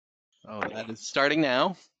Oh, that is starting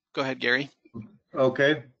now. Go ahead, Gary.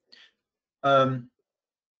 Okay.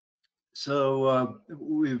 So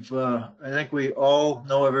I think we all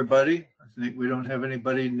know everybody. I think we don't have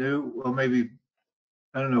anybody new. Well, maybe,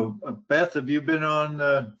 I don't know. Beth, have you been on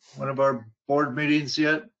one of our board meetings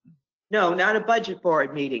yet? No, not a budget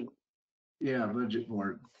board meeting. Yeah, budget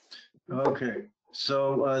board. Okay.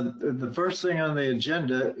 So the first thing on the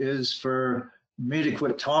agenda is for me to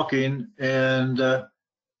quit talking and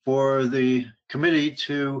for the committee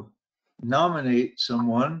to nominate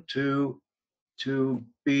someone to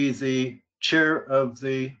be the chair of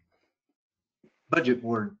the budget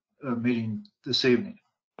board meeting this evening.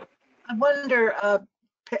 I wonder,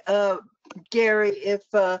 Gary, if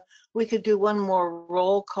we could do one more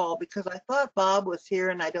roll call, because I thought Bob was here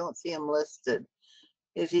and I don't see him listed.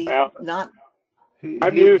 Is he not?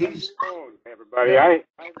 I'm using phone, everybody. Yeah.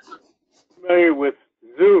 I'm familiar with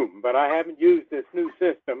Zoom, but I haven't used this new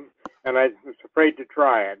system, and I was afraid to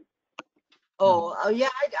try it. Oh, yeah,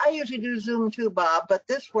 I usually do Zoom too, Bob, but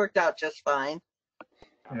this worked out just fine.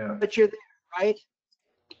 Yeah. But you're there, right?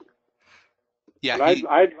 Yeah, I'd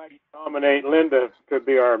like to nominate Linda to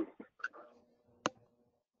be our.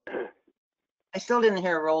 I still didn't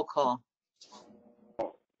hear a roll call.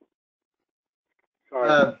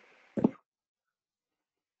 Sorry.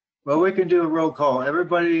 Well, we can do a roll call.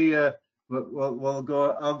 Everybody, we'll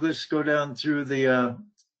go. I'll just go down through the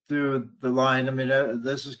line. I mean,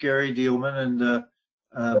 this is Gary Dealman,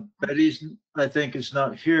 and Betty's, I think, is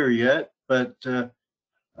not here yet. But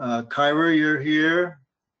Kyra, you're here,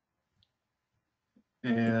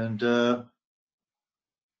 and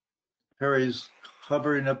Harry's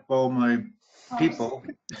hovering up all my people.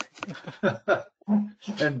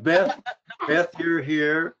 And Beth, you're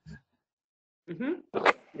here. Mm-hmm.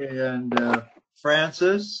 And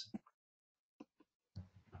Frances,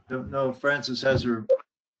 don't know if Frances has her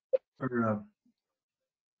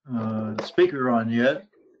speaker on yet,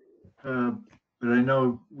 but I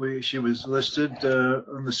know she was listed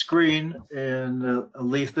on the screen. And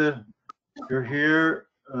Aletha, you're here.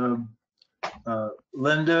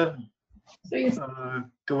 Linda,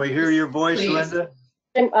 can we hear your voice, Linda?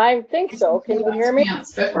 I think so. Can you hear me?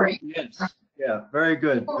 Yes. Yeah, very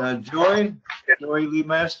good. Joy Lee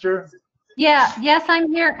Master. Yeah, yes,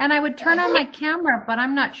 I'm here, and I would turn on my camera, but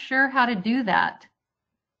I'm not sure how to do that.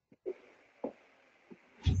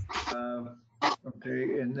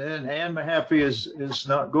 Okay, and then Ann Mahaffey is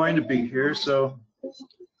not going to be here, so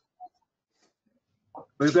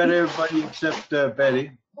we've got everybody except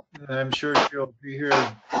Betty. I'm sure she'll be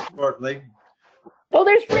here shortly. Oh,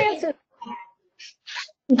 there's Frances.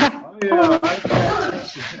 Oh yeah, hi,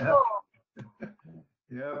 Frances. Yeah.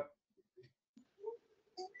 Yep.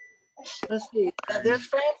 Let's see. There's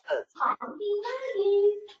Francis.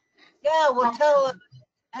 Yeah, well, tell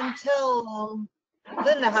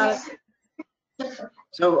Linda how to.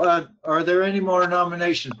 So are there any more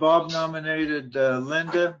nominations? Bob nominated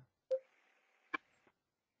Linda.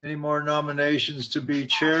 Any more nominations to be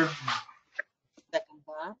chair?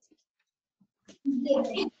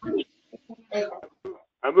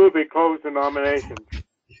 I move we close the nominations.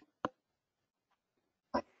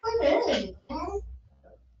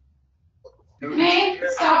 Okay,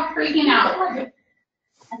 stop freaking out.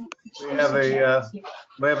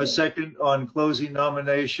 We have a second on closing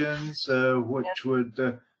nominations, which would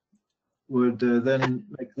then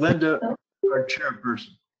make Linda our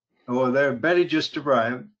chairperson. Oh, there, Betty just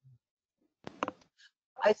arrived.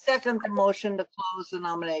 I second the motion to close the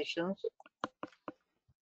nominations.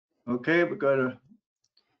 Okay, we got a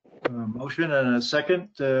motion and a second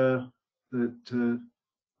that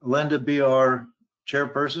Linda be our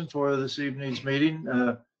chairperson for this evening's meeting,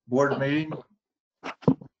 board meeting,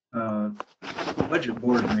 budget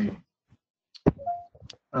board meeting.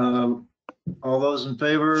 All those in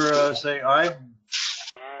favor say aye.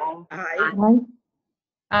 Aye.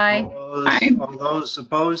 Aye. All those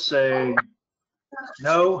opposed say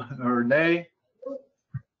no or nay.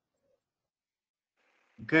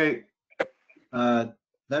 Okay,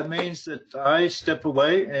 that means that I step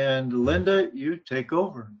away and Linda, you take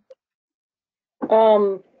over.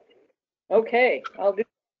 Okay, I'll do.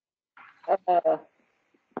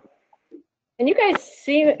 Can you guys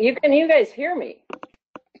see? Can you guys hear me?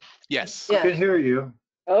 yes. I can hear you.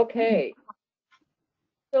 Okay.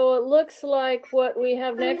 So it looks like what we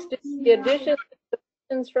have next is the additions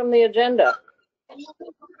from the agenda.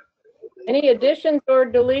 Any additions or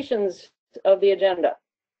deletions of the agenda?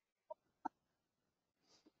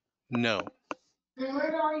 No.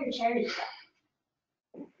 Where'd all your chairs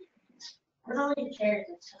go? Where'd all your chairs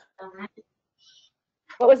and stuff go?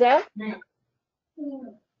 What was that?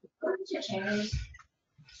 Where's your chairs?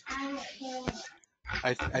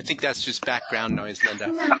 I think that's just background noise,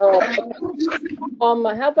 Linda. How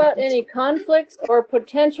about any conflicts or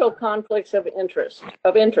potential conflicts of interest?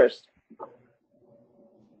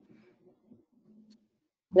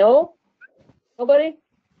 No? Nobody?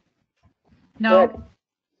 No. Good.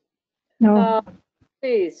 Let's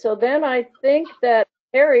see, so then I think that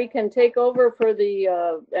Harry can take over for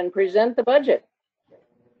the and present the budget.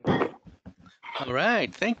 All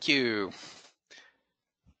right, thank you.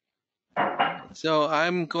 So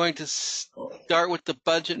I'm going to start with the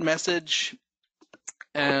budget message.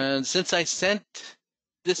 And since I sent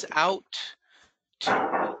this out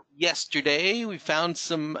yesterday, we found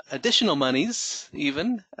some additional monies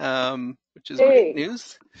even, which is great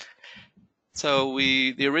news. So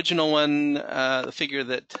the original one, the figure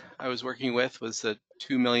that I was working with was the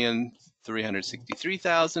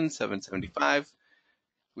 $2,363,775.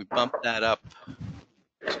 We bumped that up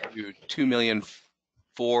to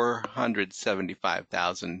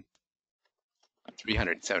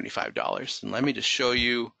 $2,475,375. And let me just show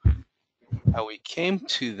you how we came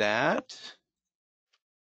to that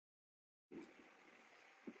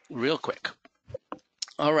real quick.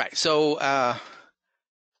 All right, so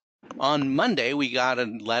on Monday, we got a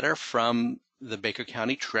letter from the Baker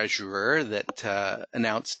County Treasurer that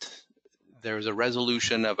announced there was a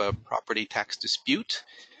resolution of a property tax dispute,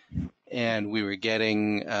 and we were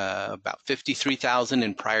getting about $53,000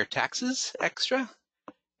 in prior taxes extra,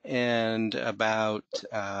 and about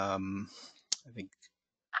I think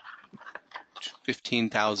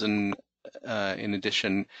 $15,000 in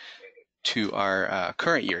addition to our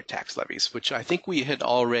current year tax levies, which I think we had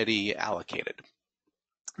already allocated.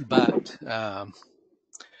 But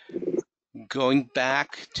going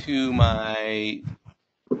back to my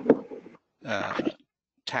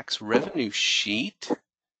tax revenue sheet,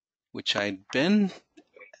 which I'd been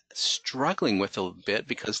struggling with a bit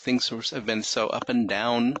because things have been so up and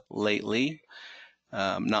down lately,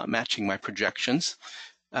 not matching my projections,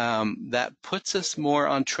 that puts us more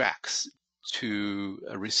on tracks to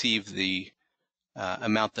receive the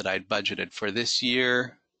amount that I'd budgeted for this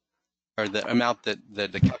year, or the amount that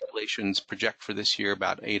the calculations project for this year,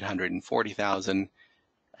 about $840,000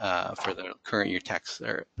 for the current year tax,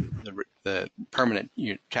 or the permanent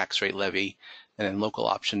year tax rate levy, and then local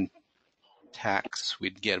option tax,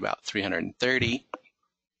 we'd get about $330,000.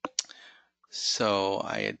 So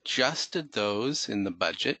I adjusted those in the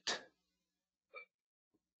budget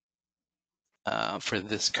for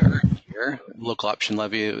this current year. Local option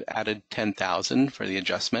levy added $10,000 for the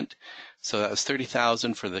adjustment. So that was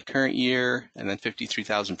 $30,000 for the current year, and then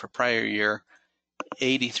 $53,000 for prior year,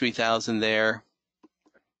 $83,000 there.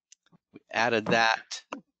 We added that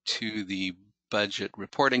to the budget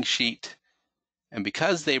reporting sheet, and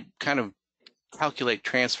because they kind of calculate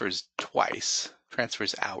transfers twice,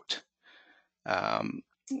 transfers out,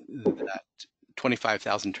 that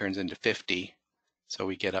 25,000 turns into 50, so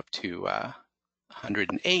we get up to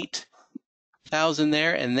 108,000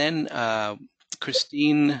 there. And then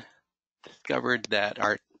Christine discovered that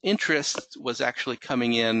our interest was actually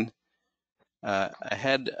coming in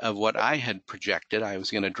ahead of what I had projected. I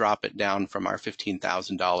was going to drop it down from our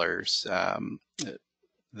 $15,000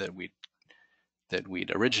 that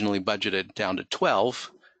we'd originally budgeted down to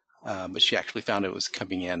 12, but she actually found it was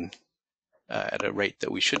coming in at a rate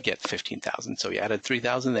that we should get 15,000. So we added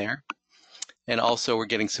 3,000 there. And also we're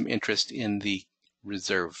getting some interest in the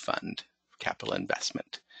reserve fund, capital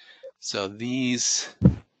investment. So these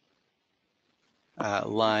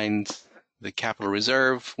lines, the capital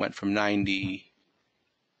reserve went from 90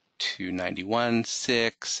 to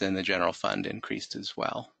 91.6, and the general fund increased as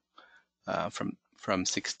well from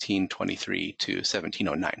 1623 to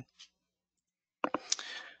 1709.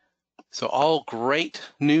 So all great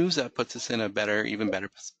news. That puts us in a better, even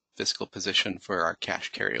better fiscal position for our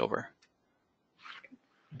cash carryover.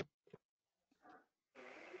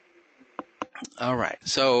 All right,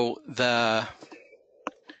 so the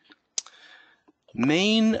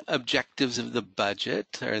main objectives of the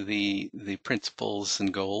budget are the principles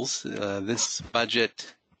and goals. This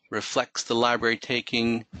budget reflects the library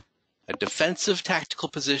taking a defensive tactical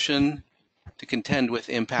position to contend with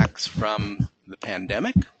impacts from the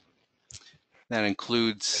pandemic. That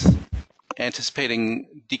includes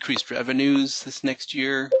anticipating decreased revenues this next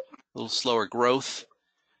year, a little slower growth,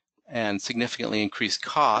 and significantly increased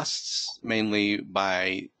costs, mainly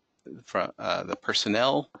by the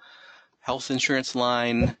personnel, health insurance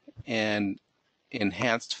line, and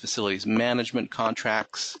enhanced facilities management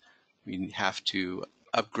contracts. We have to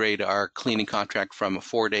upgrade our cleaning contract from a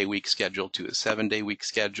 4-day week schedule to a 7-day week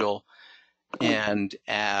schedule, and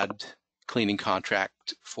add cleaning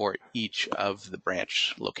contract for each of the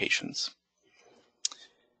branch locations.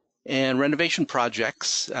 And renovation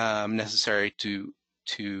projects necessary to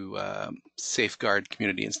safeguard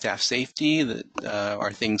community and staff safety that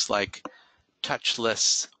are things like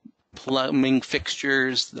touchless plumbing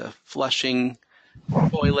fixtures, the flushing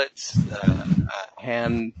toilets,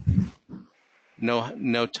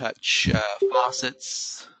 no touch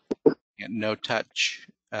faucets, no touch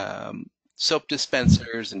soap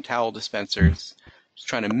dispensers and towel dispensers. Just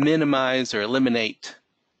trying to minimize or eliminate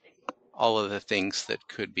all of the things that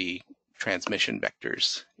could be transmission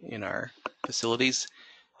vectors in our facilities.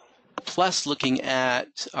 Plus, looking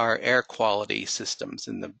at our air quality systems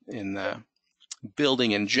in the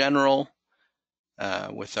building in general,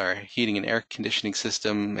 with our heating and air conditioning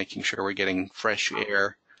system, making sure we're getting fresh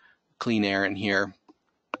air, clean air in here,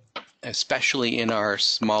 especially in our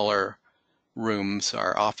smaller rooms,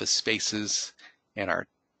 our office spaces, and our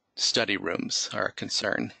study rooms are a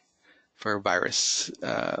concern for virus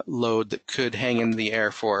load that could hang in the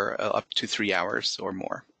air for up to 3 hours or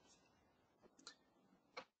more.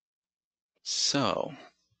 So,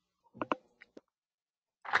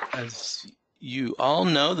 as you all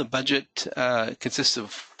know, the budget consists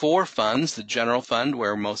of 4 funds: the general fund,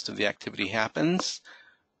 where most of the activity happens;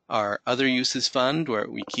 our other uses fund, where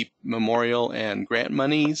we keep memorial and grant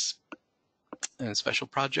monies, and special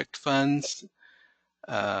project funds,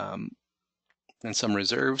 and some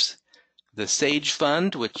reserves; the SAGE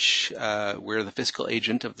fund, which we're the fiscal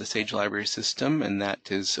agent of the SAGE library system, and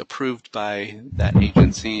that is approved by that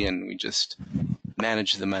agency, and we just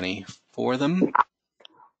manage the money for them;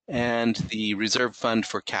 and the reserve fund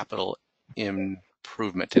for capital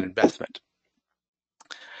improvement and investment,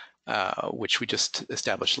 which we just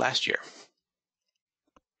established last year.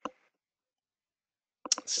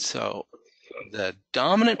 So the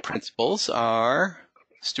dominant principles are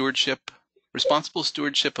stewardship, responsible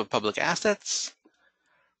stewardship of public assets,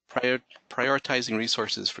 prioritizing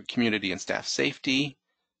resources for community and staff safety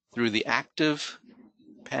through the active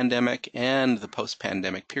pandemic and the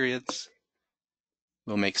post-pandemic periods.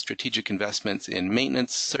 We'll make strategic investments in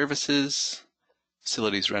maintenance services,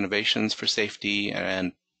 facilities renovations for safety,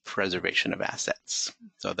 and preservation of assets.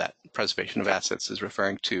 So that preservation of assets is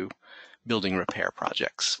referring to building repair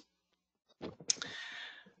projects.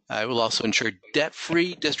 I will also ensure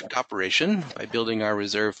debt-free district operation by building our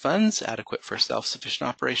reserve funds adequate for self-sufficient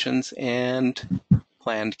operations and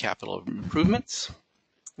planned capital improvements.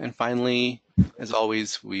 And finally, as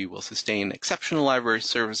always, we will sustain exceptional library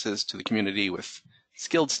services to the community with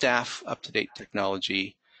skilled staff, up-to-date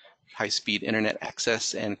technology, high-speed internet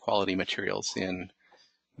access, and quality materials in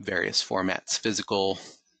various formats: physical,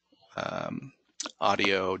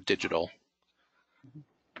 audio, digital.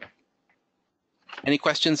 Any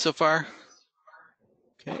questions so far?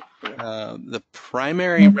 Okay. The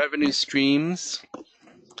primary revenue streams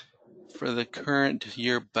for the current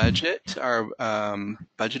year budget are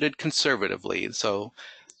budgeted conservatively. So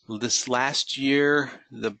this last year,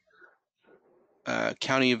 the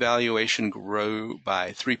county evaluation grew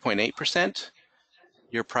by 3.8%.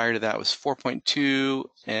 Year prior to that was 4.2,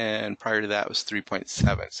 and prior to that was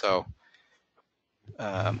 3.7. So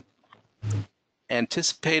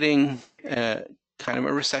anticipating kind of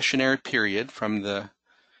a recessionary period from the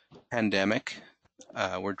pandemic,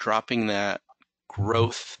 we're dropping that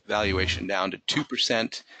growth valuation down to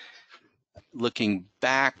 2%. Looking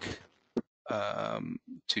back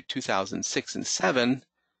to 2006 and 7,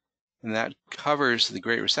 and that covers the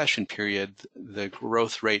Great Recession period, the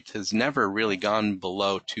growth rate has never really gone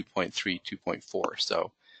below 2.3, 2.4.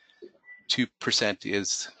 So 2%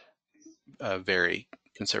 is a very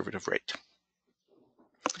conservative rate.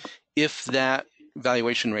 If that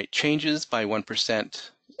valuation rate changes by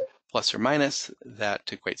 1% plus or minus, that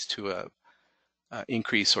equates to a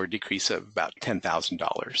increase or decrease of about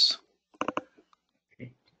 $10,000.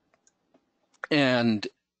 And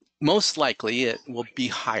most likely it will be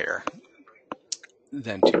higher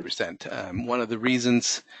than 2%. One of the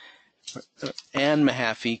reasons Ann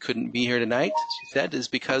Mahaffey couldn't be here tonight, she said, is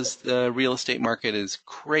because the real estate market is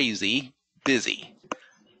crazy busy.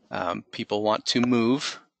 People want to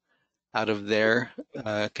move out of their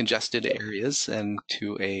congested areas and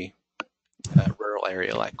to a rural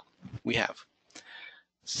area like we have.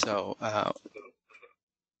 So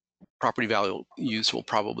property values will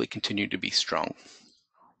probably continue to be strong.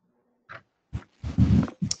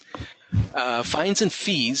 Fines and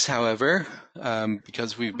fees, however,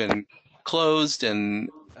 because we've been closed and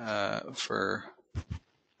for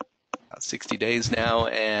about 60 days now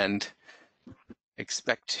and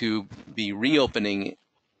expect to be reopening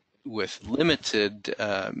with limited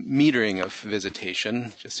metering of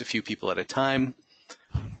visitation, just a few people at a time.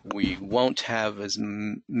 We won't have as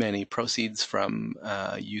many proceeds from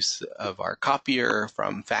use of our copier,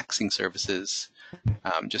 from faxing services,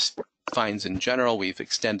 just fines in general. We've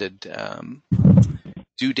extended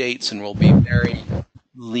due dates, and we'll be very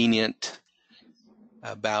lenient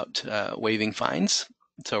about waiving fines.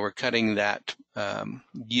 So we're cutting that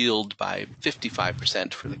yield by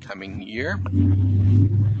 55% for the coming year.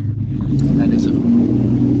 That is a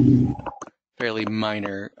fairly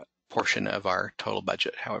minor portion of our total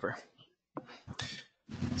budget, however.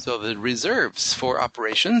 So the reserves for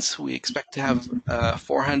operations, we expect to have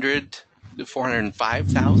 400 to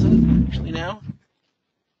 405,000 actually now.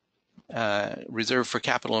 Reserve for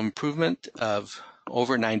capital improvement of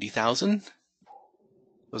over 90,000.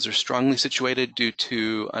 Those are strongly situated due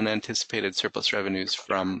to unanticipated surplus revenues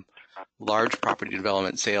from large property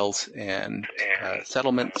development sales and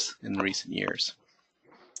settlements in recent years.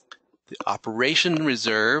 The operation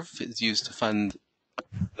reserve is used to fund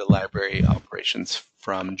the library operations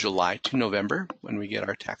from July to November when we get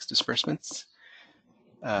our tax disbursements.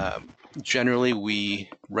 Generally, we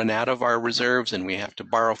run out of our reserves and we have to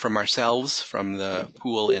borrow from ourselves from the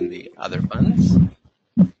pool in the other funds.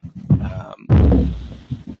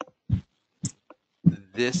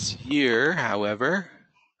 This year, however,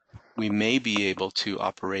 we may be able to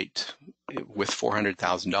operate with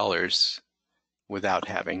 $400,000 without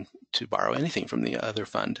having to borrow anything from the other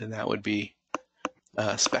fund, and that would be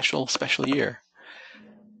a special year.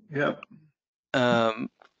 Yep.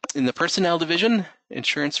 In the personnel division,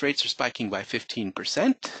 insurance rates are spiking by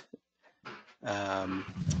 15%.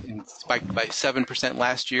 Spiked by 7%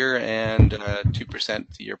 last year and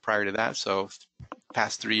 2% the year prior to that. So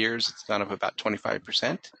past 3 years, it's gone up about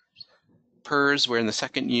 25%. PERS, we're in the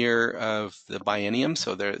second year of the biennium,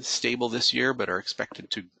 so they're stable this year, but are expected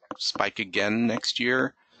to spike again next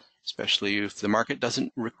year, especially if the market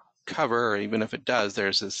doesn't recover, or even if it does,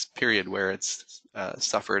 there's this period where it's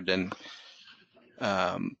suffered, and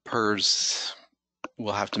PERS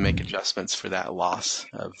will have to make adjustments for that loss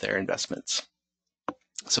of their investments.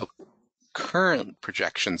 So current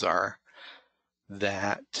projections are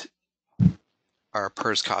that our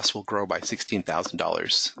PERS costs will grow by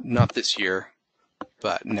 $16,000, not this year,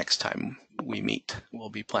 but next time we meet, we'll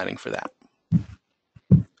be planning for that.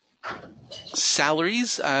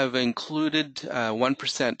 Salaries, I've included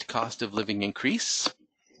 1% cost of living increase,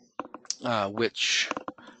 which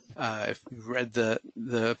if you've read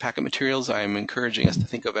the packet materials, I'm encouraging us to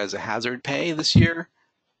think of as a hazard pay this year,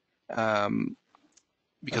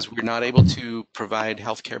 because we're not able to provide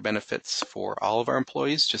healthcare benefits for all of our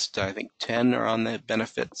employees. Just I think 10 are on the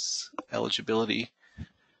benefits eligibility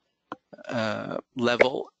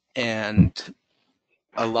level, and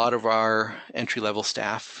a lot of our entry-level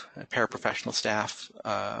staff, paraprofessional staff,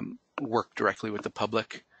 work directly with the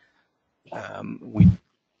public. We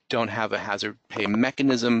don't have a hazard pay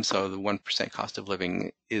mechanism, so the 1% cost of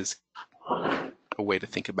living is a way to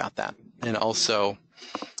think about that. And also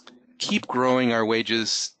keep growing our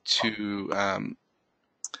wages to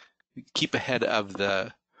keep ahead of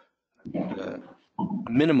the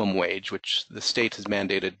minimum wage, which the state has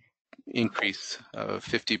mandated increase of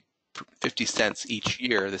 50 cents each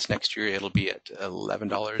year. This next year it'll be at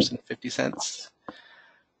 $11.50,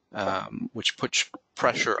 which puts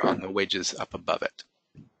pressure on the wages up above it.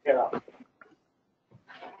 Yeah.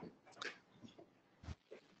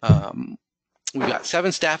 We've got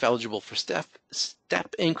 7 staff eligible for step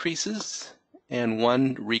increases and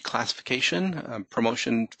 1 reclassification,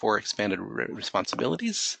 promotion for expanded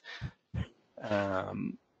responsibilities.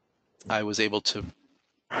 I was able to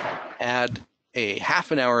add a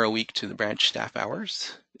half an hour a week to the branch staff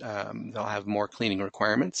hours. They'll have more cleaning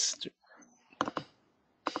requirements.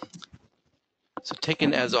 So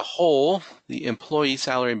taken as a whole, the employee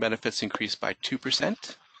salary and benefits increased by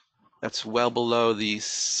 2%. That's well below the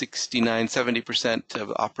 69–70%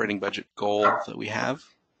 of operating budget goal that we have.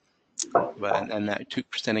 And that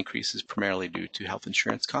 2% increase is primarily due to health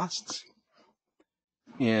insurance costs.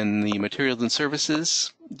 In the materials and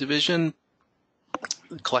services division,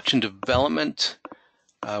 collection development,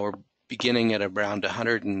 we're beginning at around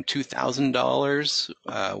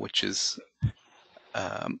 $102,000, which is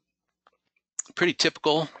pretty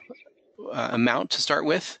typical amount to start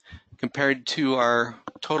with. Compared to our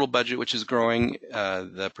total budget, which is growing,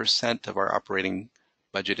 the percent of our operating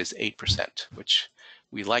budget is 8%, which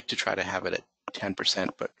we like to try to have it at 10%,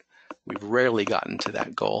 but we've rarely gotten to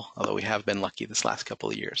that goal, although we have been lucky this last couple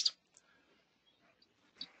of years.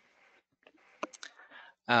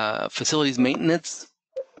 Facilities maintenance,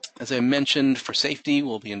 as I mentioned, for safety,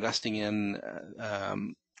 we'll be investing in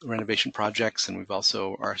renovation projects, and we've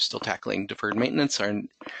also are still tackling deferred maintenance. Our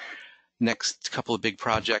next couple of big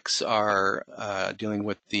projects are dealing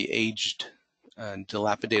with the aged and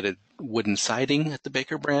dilapidated wooden siding at the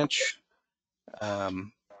Baker branch.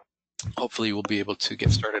 Hopefully we'll be able to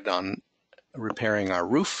get started on repairing our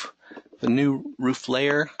roof, the new roof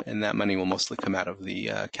layer, and that money will mostly come out of the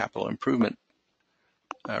capital improvement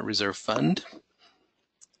reserve fund.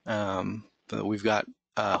 But we've got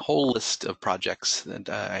a whole list of projects that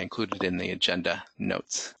I included in the agenda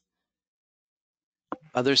notes.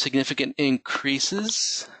 Other significant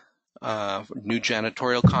increases, new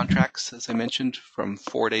janitorial contracts, as I mentioned, from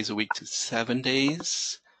 4 days a week to 7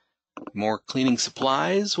 days. More cleaning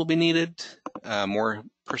supplies will be needed, more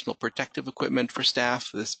personal protective equipment for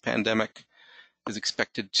staff. This pandemic is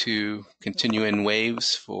expected to continue in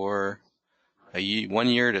waves for 1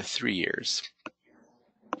 year to 3 years.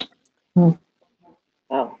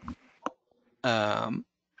 Oh.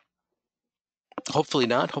 Hopefully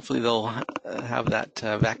not. Hopefully they'll have that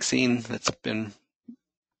vaccine that's been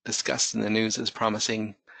discussed in the news as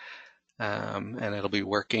promising, and it'll be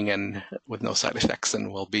working and with no side effects,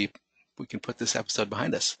 and we can put this episode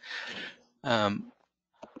behind us.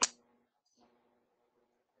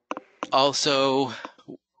 Also,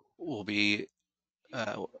 we'll be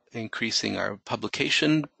increasing our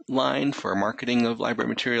publication line for marketing of library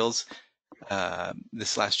materials.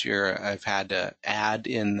 This last year, I've had an ad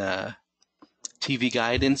in the TV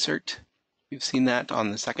guide insert. You've seen that on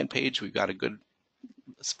the second page. We've got a good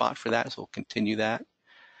spot for that, so we'll continue that.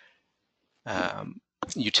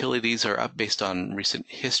 Utilities are up based on recent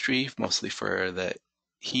history, mostly for the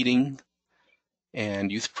heating,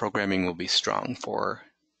 and youth programming will be strong for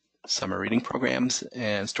summer reading programs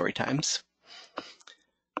and story times.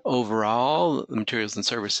 Overall, the materials and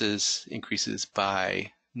services increases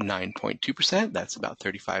by 9.2%. That's about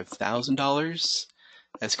 $35,000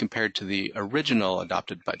 as compared to the original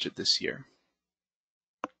adopted budget this year.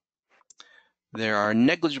 There are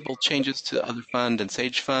negligible changes to Other Fund and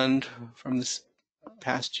Sage Fund from this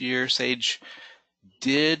past year. Sage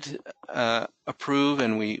did approve,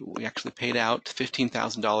 and we actually paid out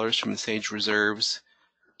 $15,000 from the Sage reserves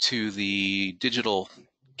to the digital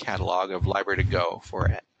catalog of Library to Go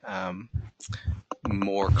for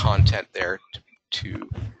more content there to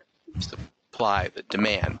supply the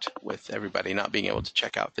demand with everybody not being able to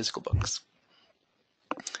check out physical books.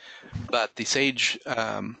 But the Sage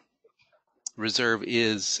reserve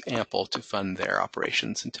is ample to fund their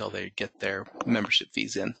operations until they get their membership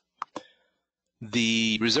fees in.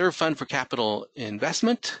 The reserve fund for capital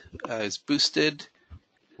investment is boosted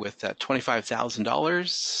with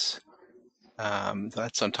 $25,000.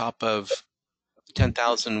 That's on top of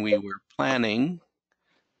 $10,000 we were planning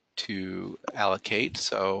to allocate.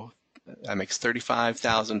 So that makes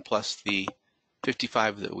 $35,000 plus the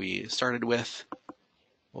 $55,000 that we started with.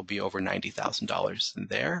 Will be over $90,000 in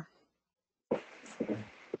there.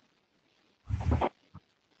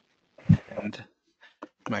 And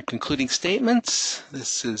my concluding statements.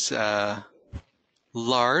 This is a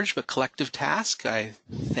large but collective task. I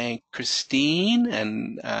thank Christine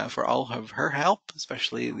and for all of her help,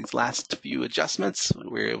 especially these last few adjustments we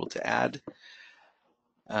were able to add.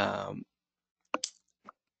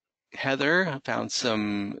 Heather found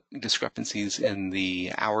some discrepancies in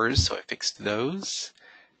the hours, so I fixed those.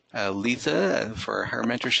 Letha for her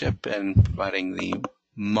mentorship and providing the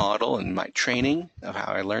model and my training of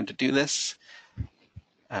how I learned to do this.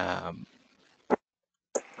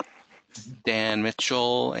 Dan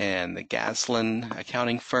Mitchell and the Gaslin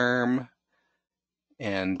accounting firm,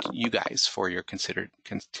 and you guys for your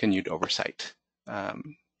continued oversight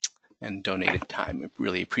and donated time. I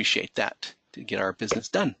really appreciate that to get our business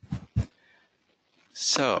done.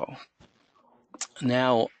 So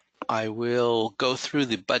now I will go through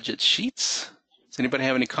the budget sheets. Does anybody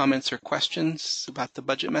have any comments or questions about the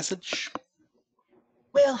budget message?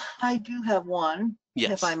 Well, I do have one,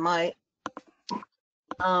 Yes. if I might.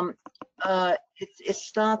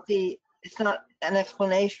 It's not an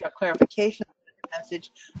explanation or clarification of the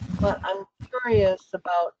message, but I'm curious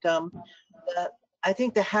about I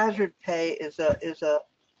think the hazard pay is a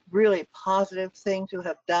really positive thing to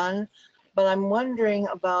have done, but I'm wondering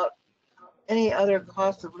about any other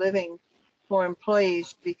cost of living for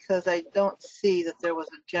employees, because I don't see that there was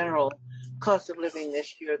a general cost of living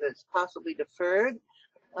this year that's possibly deferred.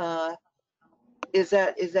 Is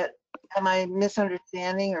that am I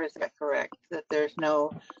misunderstanding, or is that correct, that there's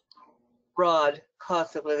no broad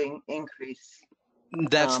cost of living increase?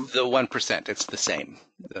 That's the 1%. It's the same.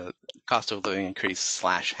 The cost of living increase /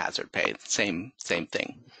 hazard pay, same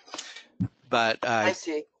thing. But I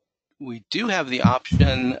see. we do have the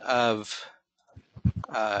option of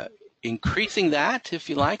increasing that, if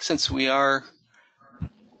you like, since we are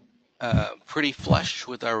pretty flush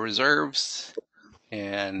with our reserves.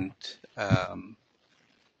 And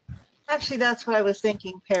Actually, that's what I was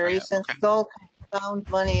thinking, Perry, since okay. it's all found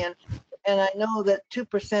money, and I know that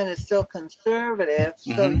 2% is still conservative,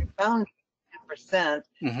 so you're bound to 2%,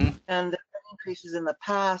 and there are increases in the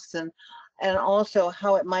past, and also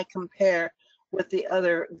how it might compare with the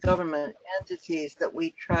other government entities that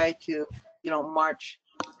we try to, march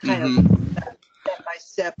kind of step by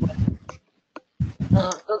step with.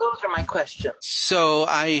 So those are my questions. So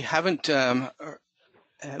I haven't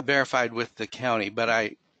verified with the county, but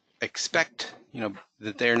I expect,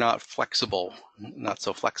 that they're not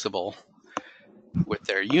so flexible with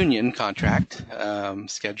their union contract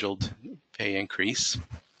scheduled pay increase.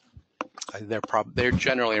 They're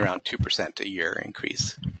generally around 2% a year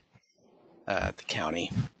increase at the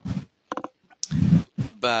county.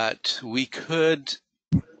 But we could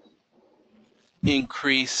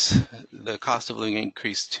increase the cost of living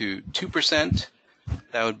increase to 2%.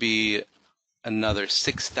 That would be another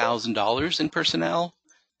 $6,000 in personnel.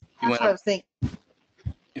 That's what I was thinking.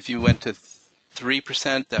 If you went to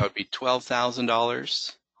 3%, that would be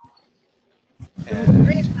 $12,000. The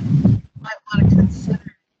reason I want to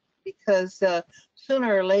consider, because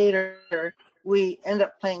sooner or later we end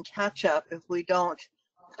up playing catch up if we don't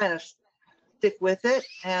kind of stick with it.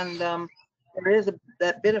 And there is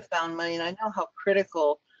that bit of found money, and I know how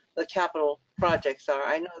critical the capital projects are.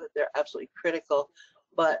 I know that they're absolutely critical,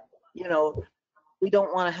 but we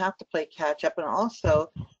don't want to have to play catch up. And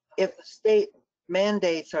also, if the state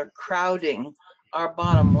mandates are crowding our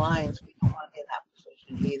bottom lines, we don't want to be in that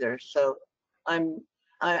position either. So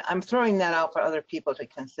I'm throwing that out for other people to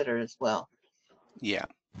consider as well. Yeah.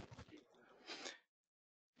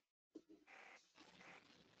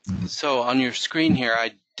 So on your screen here,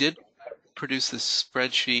 I did produce this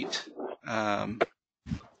spreadsheet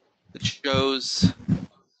that shows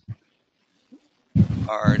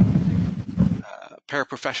our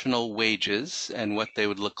paraprofessional wages and what they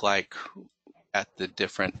would look like at the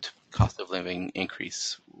different cost of living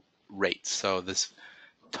increase rates. So this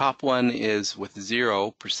top one is with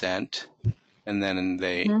 0%, and then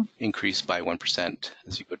they increase by 1%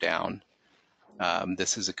 as you go down.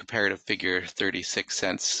 This is a comparative figure, 36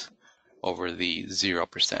 cents over the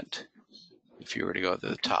 0% if you were to go to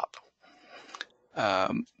the top.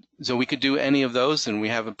 So we could do any of those, and we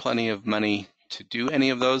have plenty of money to do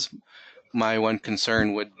any of those. My one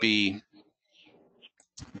concern would be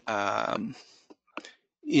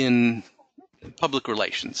in public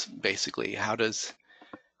relations, basically. How does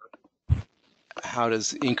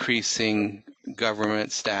increasing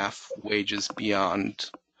government staff wages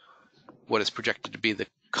beyond what is projected to be the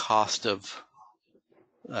cost of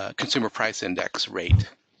consumer price index rate,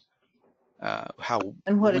 how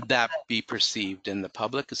would that be perceived in the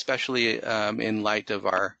public, especially in light of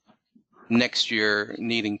our next year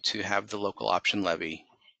needing to have the local option levy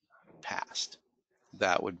passed?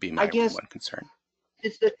 That would be my one concern.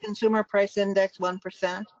 Is the consumer price index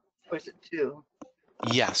 1% or is it 2%?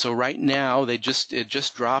 Yeah, so right now it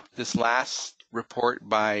just dropped this last report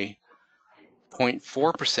by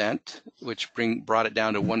 0.4%, which brought it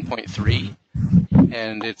down to 1.3,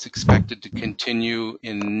 and it's expected to continue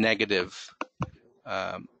in negative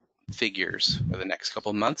figures for the next couple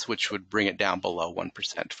of months, which would bring it down below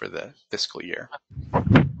 1% for the fiscal year.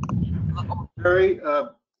 Barry,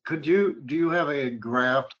 do you have a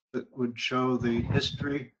graph that would show the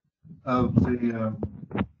history of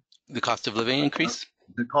the cost of living increase?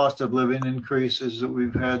 The cost of living increases that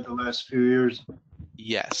we've had the last few years?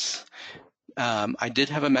 Yes. I did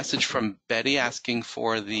have a message from Betty asking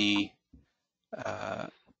for the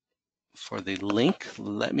link.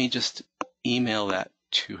 Let me just email that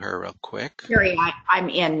to her real quick. Carrie, I'm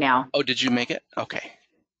in now. Oh, did you make it? Okay.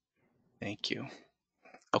 Thank you.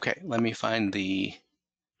 Okay, let me find the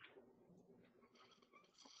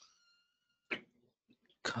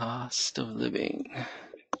cost of living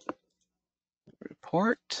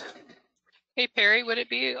report. Hey, Perry, would it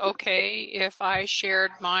be okay if I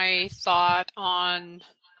shared my thought on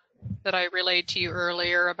that I relayed to you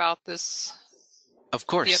earlier about this? Of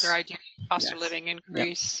course. The other idea, cost of living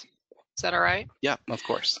increase. Yep. Is that all right? Yeah, of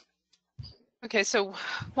course. Okay, so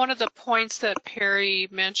one of the points that Perry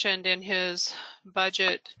mentioned in his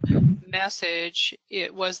budget message,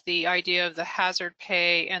 it was the idea of the hazard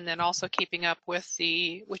pay, and then also keeping up with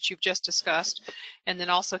the, which you've just discussed, and then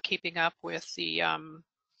also keeping up with the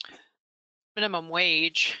minimum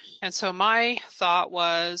wage. And so my thought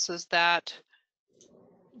is that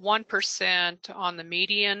 1% on the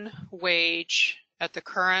median wage at the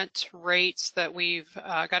current rates that we've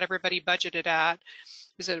got everybody budgeted at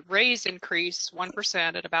is a raise increase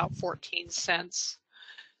 1% at about 14 cents.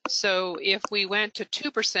 So if we went to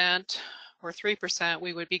 2% or 3%,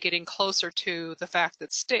 we would be getting closer to the fact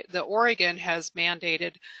that the Oregon has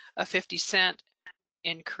mandated a 50-cent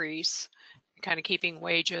increase, kind of keeping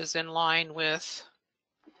wages in line with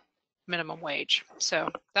minimum wage. So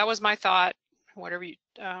that was my thought. Whatever you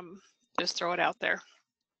just throw it out there.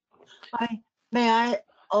 May I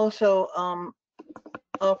also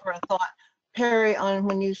offer a thought, Perry, on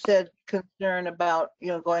when you said concern about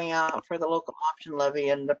going out for the local option levy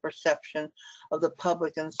and the perception of the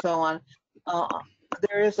public and so on.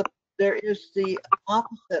 There is the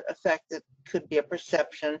opposite effect that could be a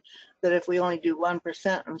perception that if we only do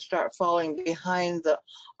 1% and start falling behind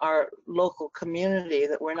our local community,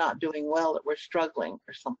 that we're not doing well, that we're struggling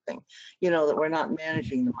or something, that we're not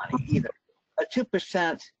managing the money either. A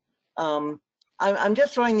 2%, I'm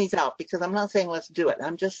just throwing these out because I'm not saying let's do it.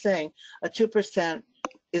 I'm just saying a 2%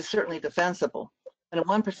 is certainly defensible, and a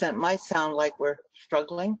 1% might sound like we're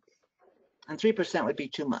struggling, and 3% would be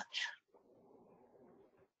too much.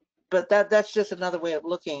 But that's just another way of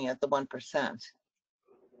looking at the 1%.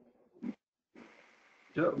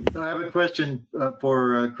 So I have a question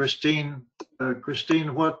for Christine.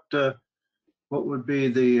 Christine, what would be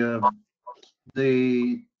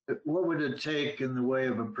what would it take in the way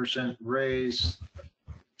of a % raise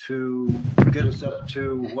to get us up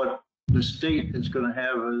to what the state is going to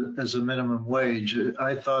have as a minimum wage?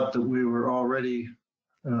 I thought that we were already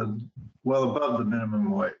well above the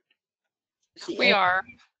minimum wage. We are.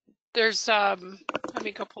 There's let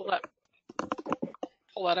me go pull that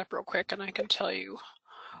up real quick, and I can tell you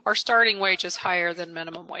our starting wage is higher than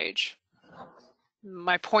minimum wage.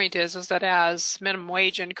 My point is that as minimum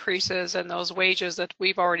wage increases and those wages that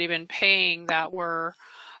we've already been paying that were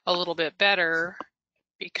a little bit better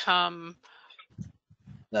become,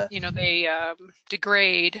 they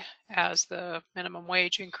degrade as the minimum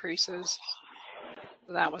wage increases.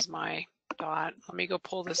 So that was my thought. Let me go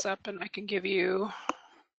pull this up and I can give you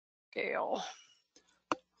scale.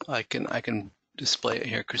 I can display it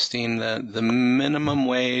here, Christine. The minimum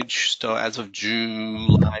wage, so as of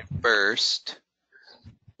July 1st,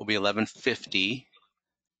 will be $11.50,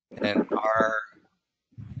 and our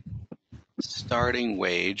starting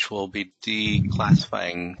wage will be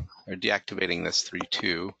declassifying or deactivating this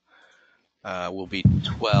 3.2. Will be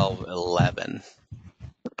 $12.11.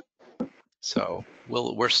 So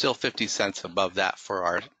we're still 50 cents above that for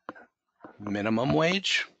our minimum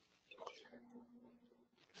wage.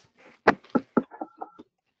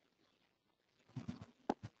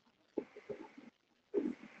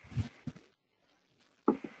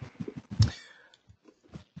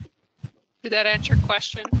 Did that answer your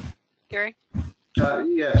question, Gary?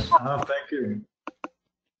 Yes, thank you.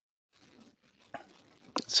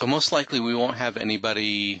 So most likely we won't have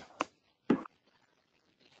anybody, I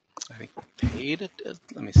think, paid.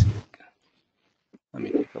 Let me see. Let me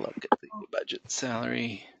take a look at the budget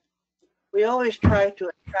salary. We always try to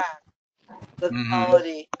attract the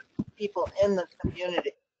quality people in the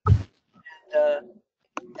community,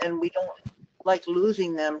 and we don't like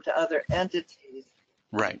losing them to other entities.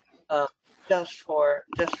 Right. Just for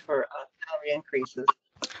salary increases,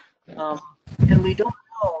 and we don't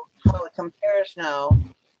know how it compares now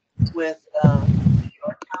with New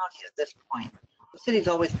York County at this point. The city's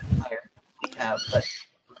always been higher than we have, but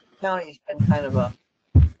the county's been kind of a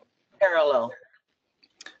parallel.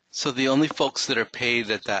 So the only folks that are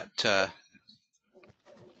paid at that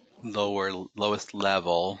lowest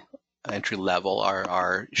level, entry level, are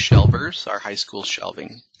our shelvers, our high school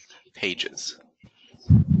shelving pages.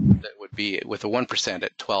 That would be with a 1%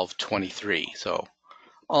 at $12.23, so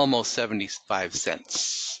almost 75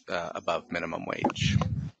 cents above minimum wage.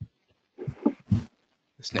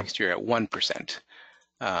 This next year at 1%.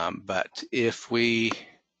 But if we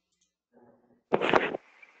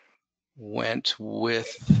went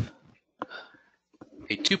with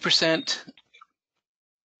a 2%,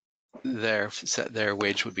 their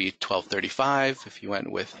wage would be $12.35. If you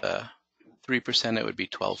went with 3%, it would be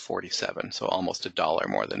 $12.47, so almost $1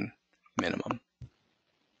 more than minimum.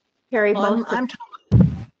 Perry,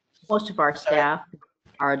 most of our staff,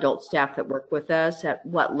 our adult staff that work with us, at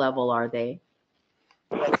what level are they?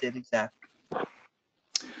 That's it, exactly.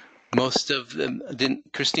 Most of them,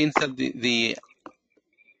 Christine said the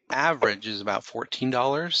average is about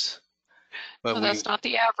 $14. But no, that's not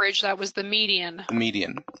the average, that was the median. The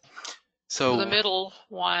median. So the middle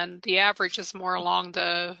one, the average is more along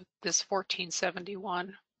this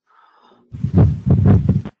 1471.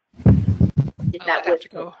 Is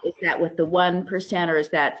that with the 1% or is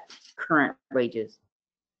that current wages?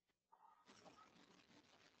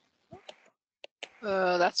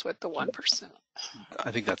 That's with the 1%.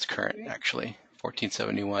 I think that's current, actually.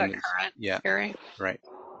 1471 Is that is current, yeah, Gary? right.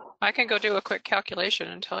 I can go do a quick calculation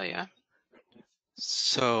and tell you.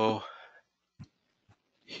 So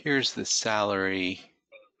here's the salary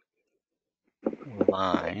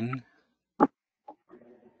line.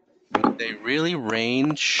 And they really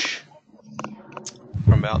range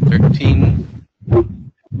from about 13.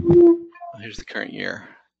 Here's the current year.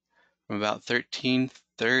 From about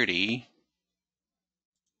 1330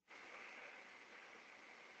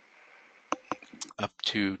 up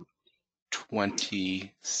to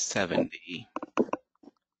 2070.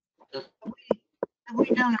 Have we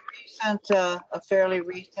done a fairly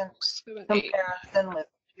recent 7, 8. comparison with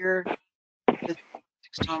your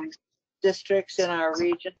districts in our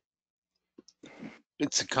region?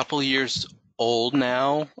 It's a couple years old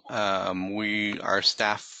now. Our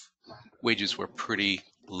staff wages were pretty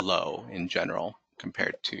low in general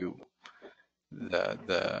compared to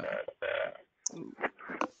the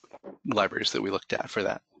libraries that we looked at for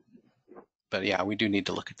that. But yeah, we do need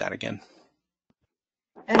to look at that again.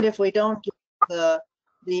 And if we don't get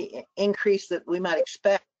the increase that we might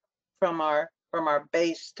expect from our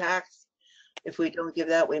base tax, if we don't give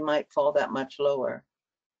that, we might fall that much lower.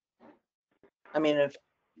 I mean, if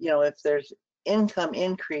there's income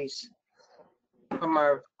increase from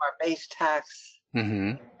our base tax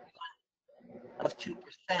of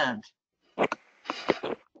 2%,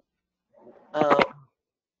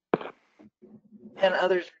 and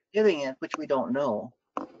others are giving it, which we don't know,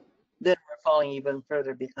 then we're falling even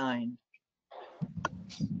further behind.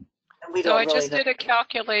 And we So don't I really just know. did a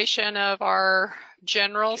calculation of our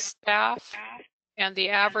general staff, and the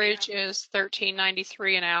average is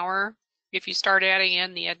 $13.93 an hour. If you start adding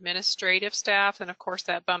in the administrative staff, then of course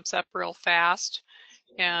that bumps up real fast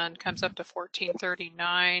and comes up to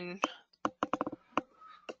 $14.39.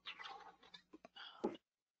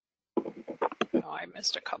 Oh, I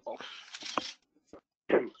missed a couple.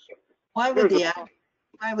 Why would the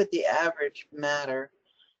average matter?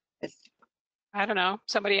 I don't know.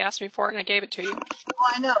 Somebody asked me for it and I gave it to you.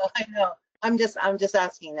 Oh, I know. I'm just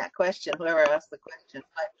asking that question. Whoever asked the question,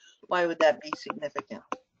 why would that be significant?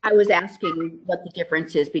 I was asking what the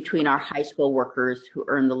difference is between our high school workers who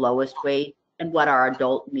earn the lowest wage and what our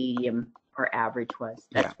adult, medium, or average was.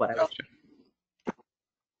 That's what I was.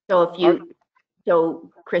 So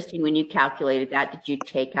Christine, when you calculated that, did you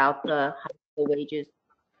take out the high school wages?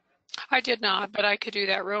 I did not, but I could do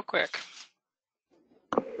that real quick.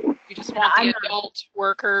 You just want the adult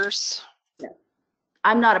workers.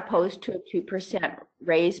 I'm not opposed to a 2%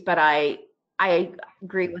 raise, but I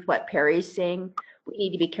agree with what Perry's saying. We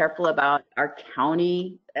need to be careful about our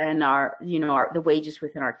county and the wages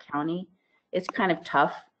within our county. It's kind of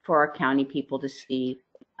tough for our county people to see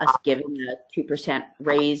us giving a 2%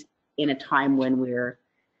 raise in a time when we're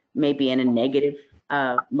maybe in a negative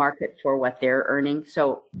market for what they're earning.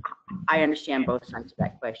 So I understand both sides of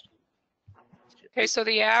that question. Okay, so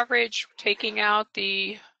the average, taking out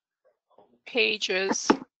the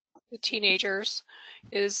pages, the teenagers,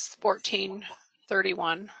 is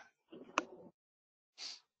 $14.31.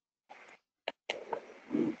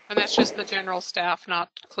 And that's just the general staff, not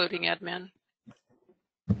including admin.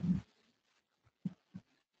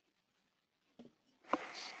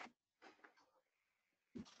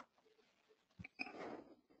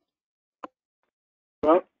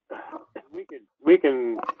 Well, we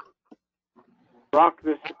can rock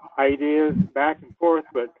this ideas back and forth,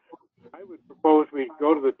 but I would propose we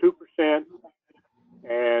go to the 2%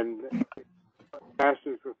 and pass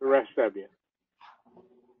this with the rest of you.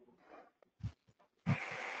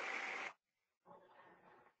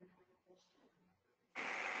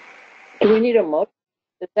 Do we need a motion?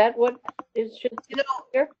 Is that what it should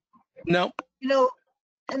here? No.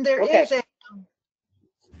 And there is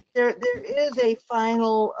a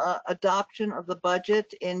final adoption of the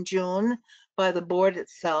budget in June by the board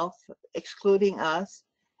itself, excluding us.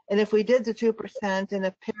 And if we did the 2%, and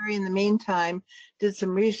if Perry in the meantime did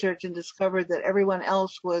some research and discovered that everyone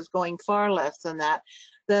else was going far less than that,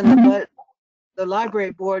 then the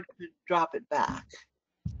library board could drop it back.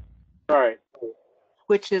 Right.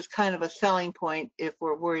 Which is kind of a selling point if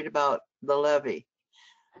we're worried about the levy,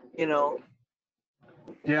 Yeah,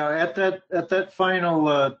 at that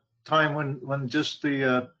final time when just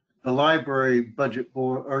the library budget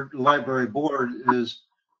board or library board is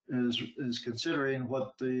considering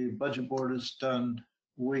what the budget board has done,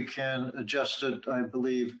 we can adjust it, I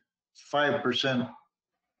believe, 5%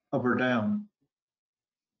 up or down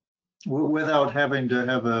without having to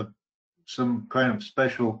have some kind of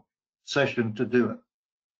special session to do it.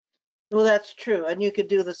 Well, that's true. And you could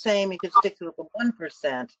do the same. You could stick to the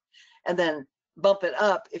 1% and then bump it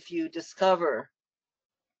up if you discover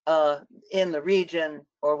in the region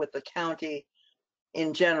or with the county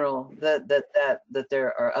in general that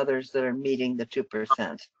there are others that are meeting the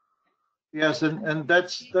 2%. Yes, and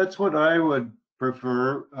that's what I would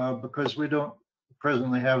prefer because we don't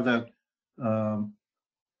presently have that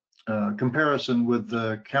comparison with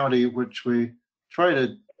the county, which we try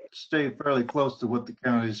to stay fairly close to what the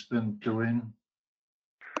county's been doing.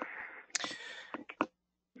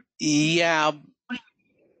 Yeah,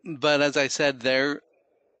 but as I said, they're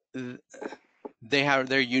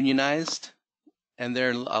unionized and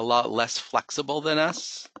they're a lot less flexible than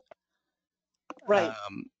us. Right.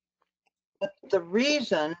 But the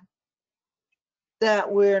reason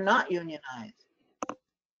that we're not unionized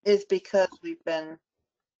is because we've been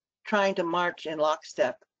trying to march in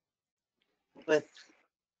lockstep with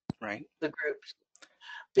the groups,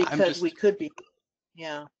 because we could be,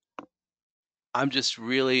 yeah. I'm just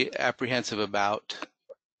really apprehensive about,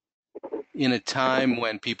 in a time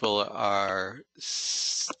when people are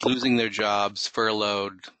losing their jobs,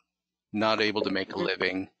 furloughed, not able to make a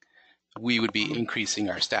living, we would be increasing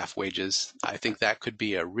our staff wages. I think that could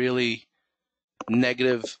be a really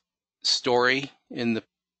negative story in the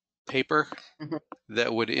paper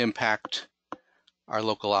that would impact our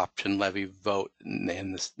local option levy vote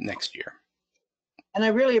in this next year. And I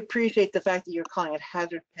really appreciate the fact that you're calling it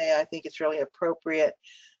hazard pay. I think it's really appropriate.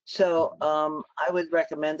 So I would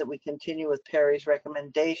recommend that we continue with Perry's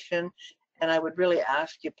recommendation. And I would really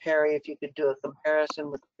ask you, Perry, if you could do a comparison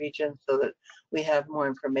with the region so that we have more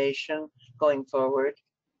information going forward,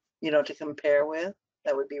 you know, to compare with.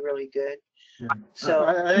 That would be really good. Yeah. So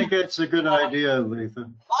I think it's a good idea, Letha.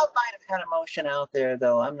 Bob might have had a motion out there,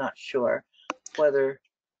 though. I'm not sure whether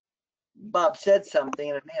Bob said something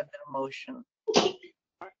and it may have been a motion.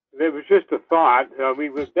 It was just a thought.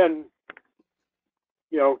 We've been,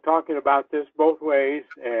 you know, talking about this both ways,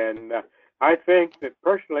 and I think that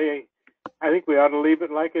personally, I think we ought to leave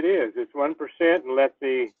it like it is. It's 1% and let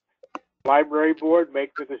the library board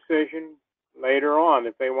make the decision later on.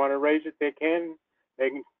 If they want to raise it, they can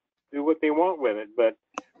do what they want with it. But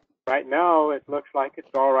right now, it looks like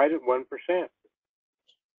it's all right at 1%.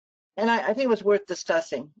 And I think it was worth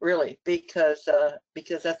discussing, really, because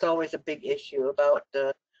that's always a big issue about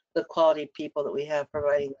the quality people that we have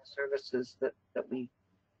providing the services that we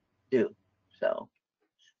do. So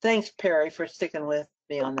thanks, Perry, for sticking with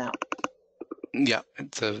me on that. Yeah,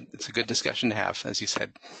 it's a good discussion to have, as you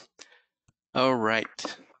said. All right.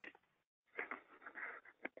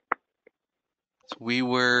 So we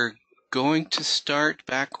were going to start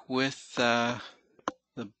back with the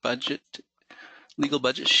legal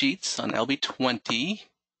budget sheets on LB20.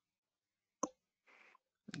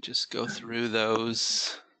 Just go through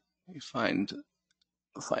those. Let me find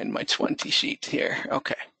my 20 sheet here.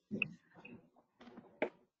 Okay.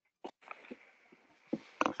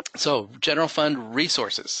 So general fund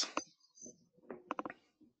resources.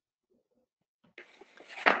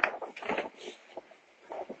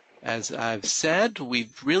 As I've said,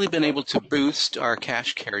 we've really been able to boost our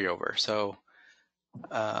cash carryover. So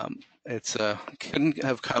couldn't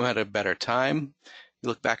have come at a better time. You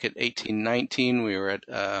look back at 18-19, we were at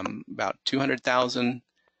about 200,000.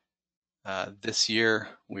 This year,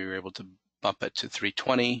 we were able to bump it to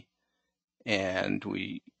 320, and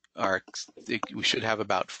we should have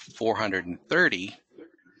about 430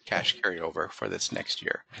 cash carryover for this next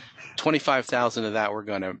year. 25,000 of that we're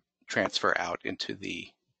going to transfer out into the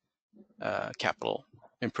capital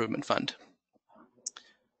improvement fund.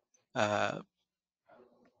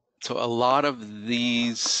 So a lot of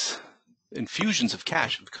these infusions of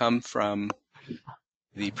cash have come from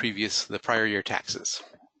the prior year taxes.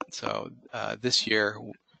 So this year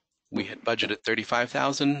we had budgeted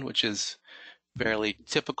 35,000, which is fairly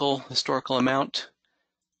typical historical amount.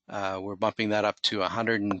 We're bumping that up to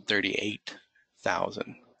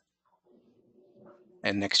 138,000.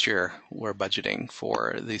 And next year we're budgeting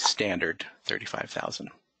for the standard 35,000.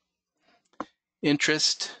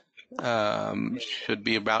 Interest should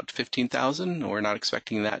be about 15,000. We're not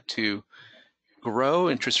expecting that to grow.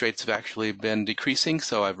 Interest rates have actually been decreasing,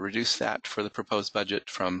 so I've reduced that for the proposed budget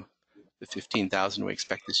from the 15,000 we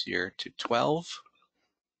expect this year to 12.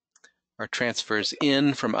 Our transfers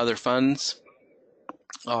in from other funds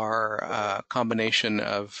are a combination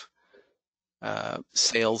of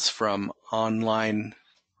sales from online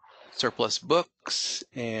surplus books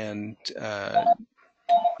and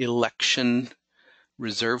election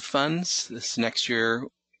reserve funds. This next year,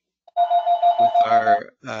 with our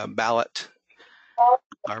ballot,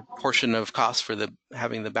 our portion of cost for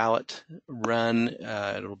having the ballot run,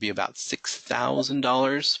 it'll be about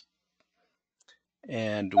 $6,000.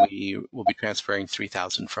 and we will be transferring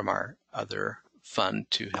 $3,000 from our other fund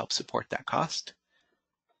to help support that cost.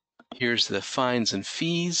 Here's the fines and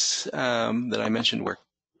fees that I mentioned we're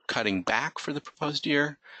cutting back for the proposed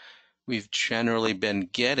year. We've generally been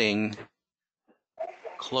getting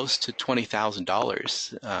close to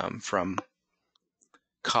 $20,000 from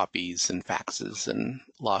copies and faxes and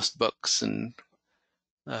lost books and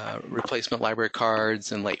replacement library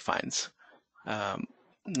cards and late fines.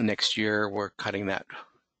 Next year, we're cutting that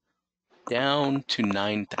down to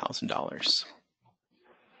 $9,000.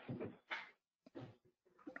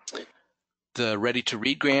 The Ready to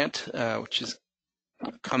Read grant, which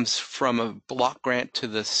comes from a block grant to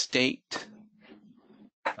the state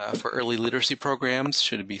for early literacy programs,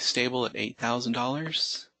 should be stable at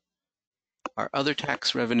 $8,000. Our other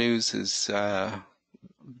tax revenues is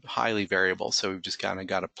highly variable, so we've just kind of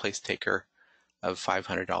got a place taker of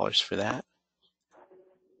 $500 for that.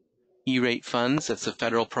 E-rate funds, that's a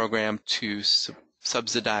federal program to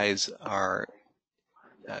subsidize our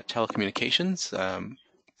telecommunications.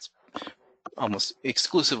 It's almost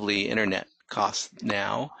exclusively internet costs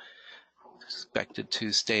now, expected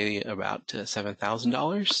to stay about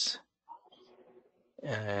 $7,000.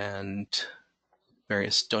 And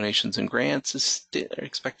various donations and grants are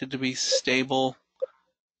expected to be stable.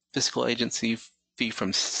 Fiscal agency fee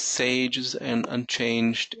from SAGE is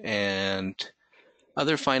unchanged, and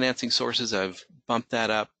other financing sources, I've bumped that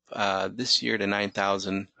up this year to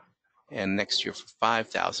 $9,000 and next year for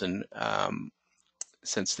 $5,000,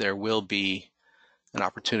 since there will be an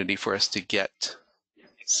opportunity for us to get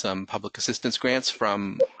some public assistance grants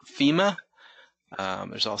from FEMA.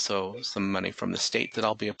 There's also some money from the state that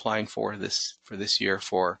I'll be applying for this year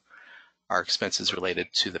for our expenses related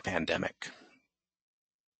to the pandemic.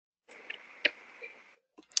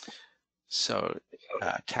 So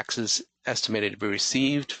taxes estimated to be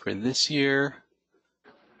received for this year,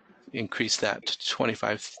 increase that to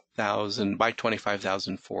 $25,000 by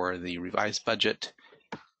 $25,000 for the revised budget,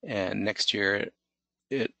 and next year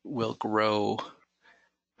it will grow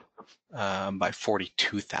by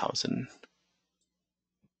 $42,000.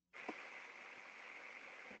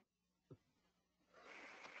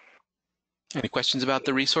 Any questions about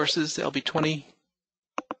the resources, LB20?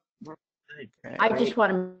 I just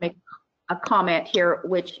want to make a comment here,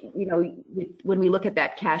 which, you know, when we look at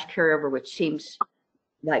that cash carryover, which seems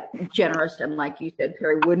like generous, and like you said,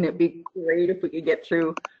 Perry, wouldn't it be great if we could get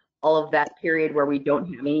through all of that period where we don't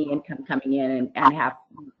have any income coming in and have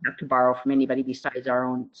to borrow from anybody besides our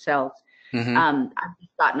own selves? Mm-hmm. I've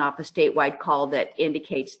just gotten off a statewide call that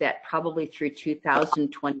indicates that probably through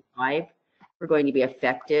 2025, we're going to be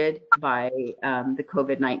affected by the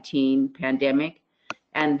COVID-19 pandemic.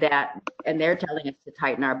 And they're telling us to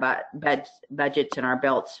tighten our budgets and our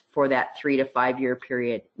belts for that 3 to 5 year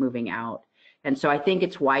period moving out. And so I think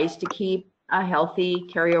it's wise to keep a healthy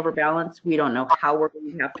carryover balance. We don't know how we're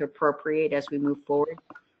going to have to appropriate as we move forward.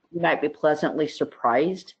 We might be pleasantly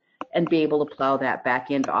surprised and be able to plow that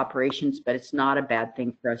back into operations, but it's not a bad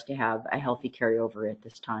thing for us to have a healthy carryover at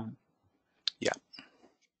this time. Yeah.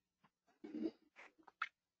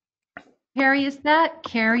 Perry, is that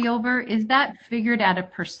carryover, is that figured at a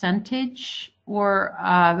percentage, or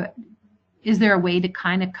is there a way to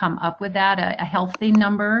kind of come up with that, a healthy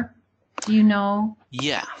number? Do you know?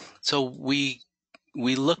 Yeah. So we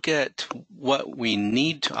look at what we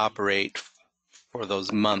need to operate for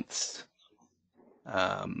those months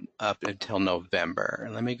up until November.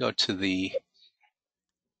 And let me go to the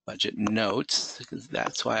budget notes, because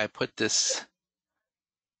that's why I put this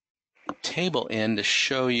table in to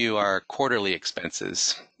show you our quarterly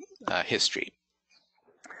expenses history.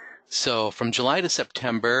 So from July to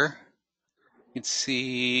September, you can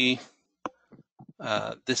see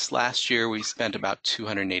this last year we spent about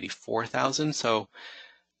 $284,000. So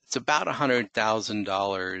it's about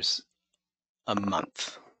 $100,000 a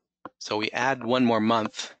month. So we add one more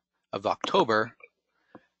month of October,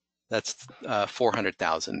 that's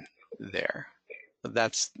 $400,000 there.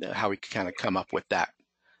 That's how we kind of come up with that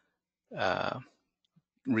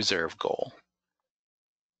reserve goal.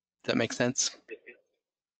 Does that make sense?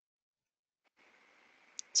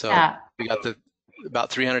 So yeah. We got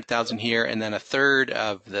about 300,000 here, and then a third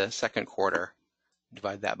of the second quarter.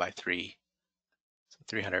 Divide that by 3, so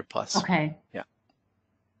 300 plus. Okay. Yeah.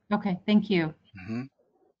 Okay. Thank you. Mm-hmm.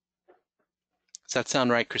 Does that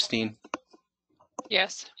sound right, Christine?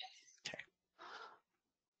 Yes. Okay.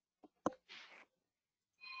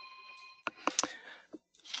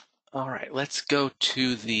 All right, let's go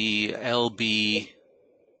to the LB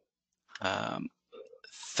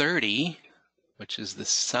 30, which is the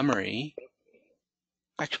summary.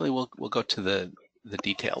 Actually, we'll go to the the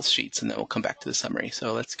details sheets, and then we'll come back to the summary.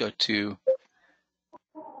 So let's go to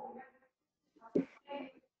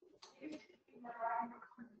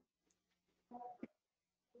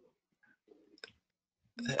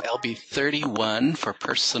LB 31 for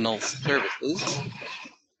personal services.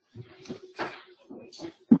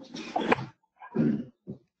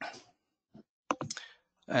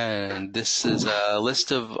 And this is a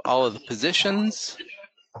list of all of the positions,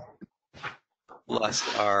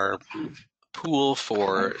 plus our pool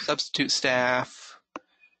for substitute staff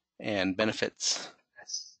and benefits.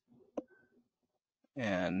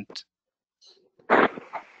 And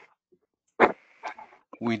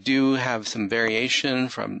we do have some variation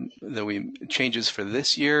from the changes for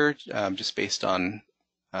this year, just based on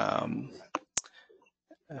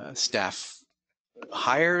staff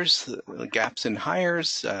hires, gaps in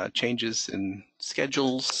hires, changes in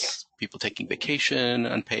schedules, people taking vacation,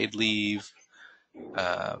 unpaid leave,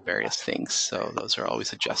 various things. So those are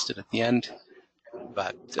always adjusted at the end,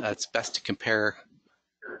 but it's best to compare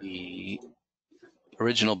the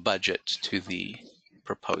original budget to the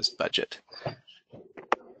proposed budget.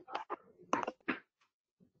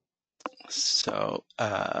 So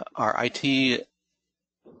our IT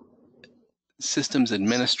systems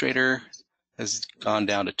administrator has gone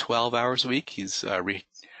down to 12 hours a week. He's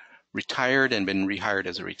retired and been rehired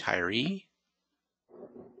as a retiree.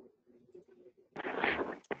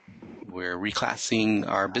 We're reclassing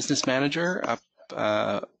our business manager up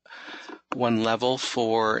one level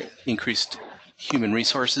for increased human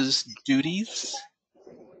resources duties.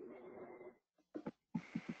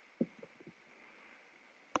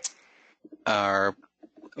 Our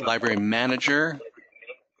library manager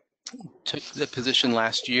took the position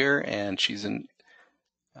last year, and she's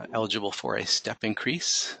eligible for a step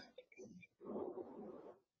increase.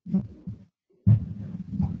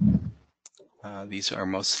 These are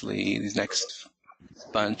mostly, these next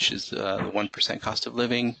bunch is the 1% cost of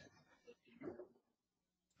living.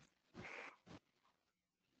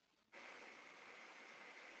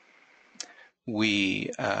 We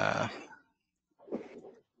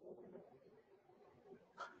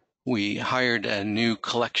hired a new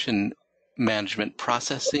collection management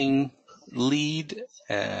processing lead,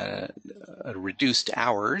 reduced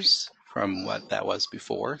hours from what that was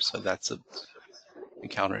before, so that's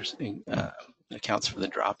accounts for the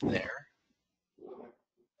drop there.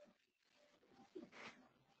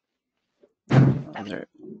 Other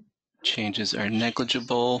changes are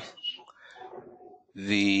negligible.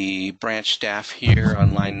 The branch staff here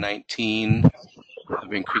on line 19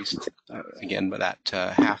 have increased again by that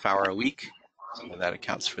half hour a week, so that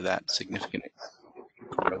accounts for that significant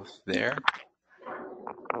growth there.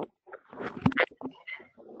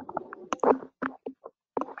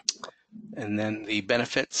 And then the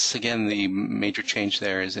benefits, again, the major change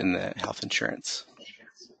there is in the health insurance.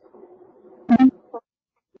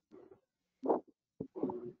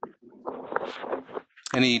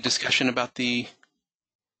 Any discussion about the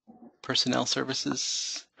personnel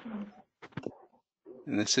services?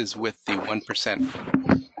 And this is with the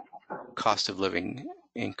 1% cost of living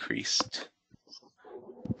increased.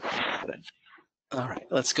 All right,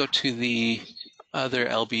 let's go to the other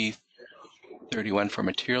LB 31 for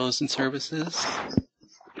materials and services.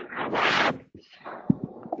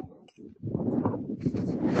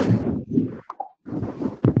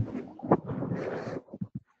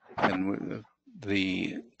 And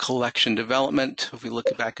the collection development, if we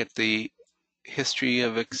look back at the history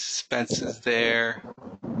of expenses there,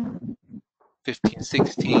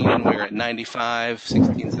 15-16, we were at 95,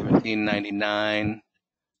 16-17, 99,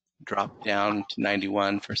 dropped down to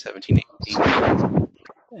 91 for 17-18,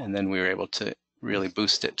 and then we were able to really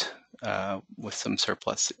boost it with some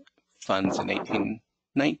surplus funds in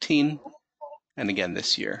 18-19, and again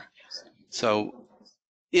this year. So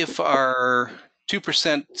if our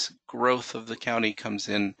 2% growth of the county comes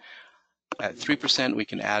in at 3%, we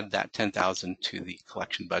can add that 10,000 to the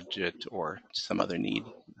collection budget or some other need.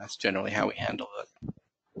 That's generally how we handle it.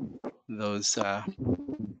 Those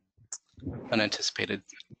unanticipated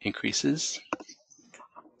increases.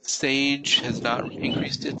 Sage has not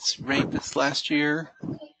increased its rate this last year.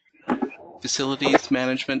 Facilities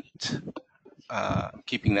management,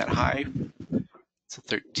 keeping that high. It's a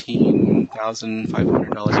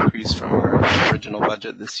 $13,500 increase from our original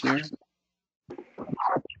budget this year.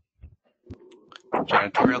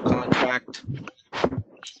 Janitorial contract.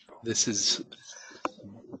 This is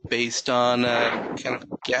based on a kind of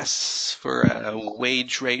guess for a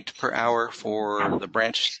wage rate per hour for the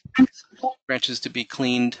branches to be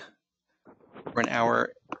cleaned for an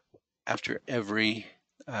hour after every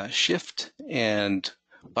shift, and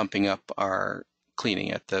bumping up our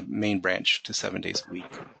cleaning at the main branch to 7 days a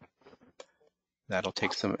week. That'll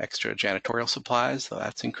take some extra janitorial supplies, so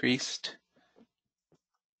that's increased.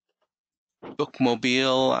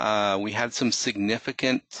 Bookmobile, we had some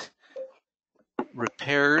significant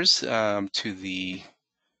repairs to the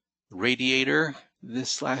radiator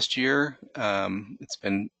this last year. It's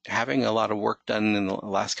been having a lot of work done in the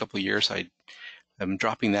last couple of years. I'm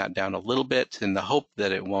dropping that down a little bit in the hope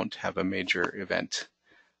that it won't have a major event,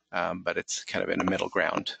 but it's kind of in a middle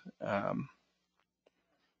ground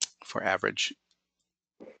for average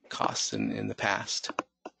costs in the past.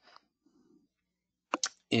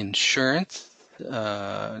 Insurance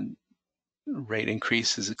rate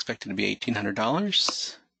increase is expected to be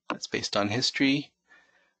 $1,800. That's based on history.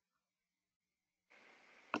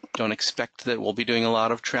 Don't expect that we'll be doing a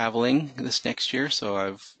lot of traveling this next year, so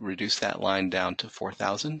I've reduced that line down to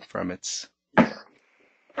 $4,000 from its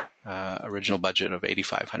original budget of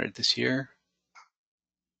 $8,500 this year.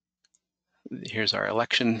 Here's our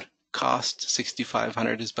election cost.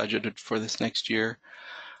 $6,500 is budgeted for this next year.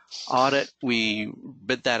 Audit, we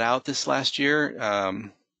bid that out this last year,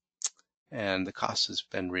 and the cost has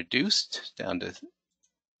been reduced down to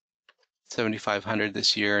 $7,500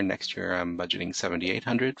 this year. Next year, I'm budgeting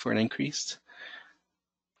 $7,800 for an increase.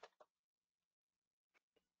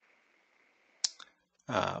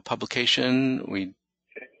 Publication,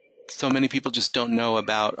 so many people just don't know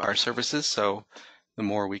about our services, so the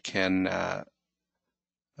more we can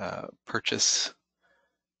purchase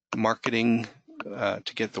marketing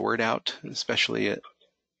to get the word out, especially at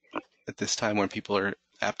this time when people are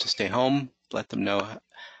apt to stay home, let them know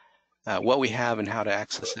what we have and how to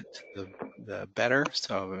access it, the better.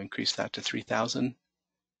 So I've increased that to $3,000.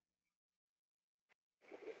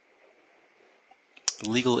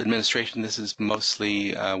 Legal administration, this is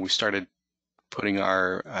mostly, we started putting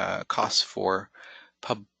our costs for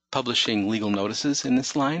publishing legal notices in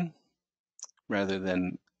this line rather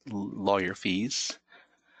than lawyer fees.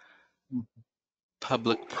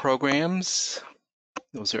 Public programs,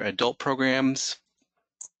 those are adult programs.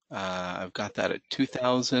 I've got that at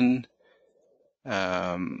 $2,000.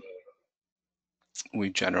 We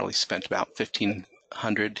generally spent about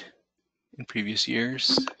 $1,500 in previous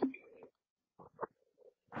years.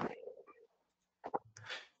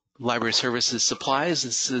 Library services supplies,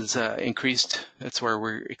 this is increased. That's where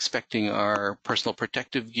we're expecting our personal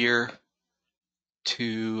protective gear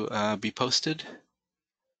to be posted.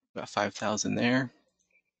 About $5,000 there.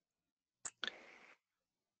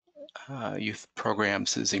 Youth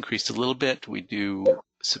programs has increased a little bit. We do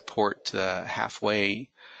support halfway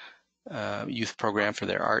youth program for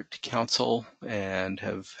their art council and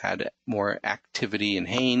have had more activity in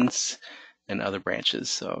Haynes and other branches.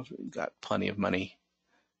 So we've got plenty of money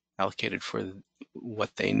allocated for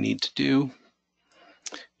what they need to do.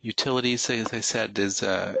 Utilities, as I said, is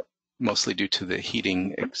mostly due to the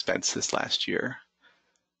heating expense this last year.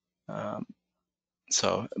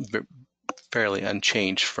 So fairly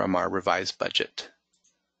unchanged from our revised budget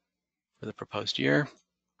for the proposed year.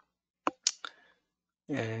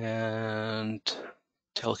 And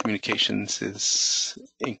telecommunications is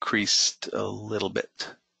increased a little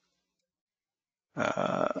bit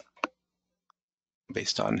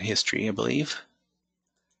based on history, I believe.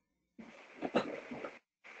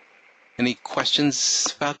 Any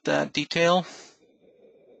questions about that detail?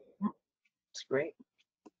 It's great.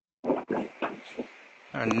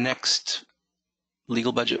 Our next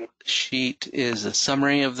legal budget sheet is a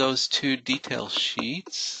summary of those two detail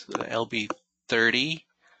sheets. LB 30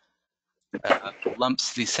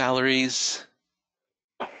 lumps the salaries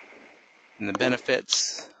and the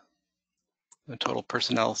benefits, the total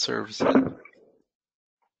personnel services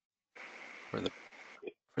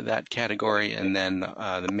for that category, and then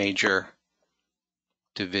the major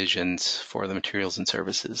divisions for the materials and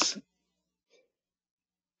services.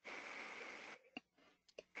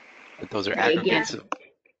 But those are aggregates.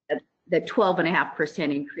 The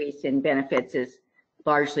 12.5% increase in benefits is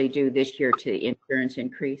largely due this year to the insurance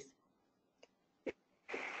increase.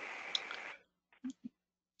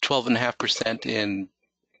 12.5% in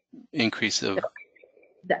increase of.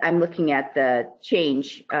 I'm looking at the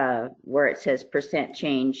change where it says percent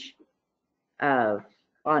change on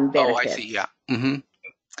benefits. Oh, I see. Yeah.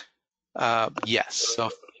 Yes. So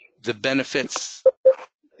the benefits,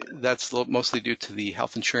 that's mostly due to the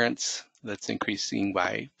health insurance that's increasing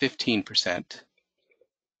by 15%.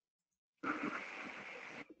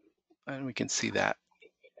 And we can see that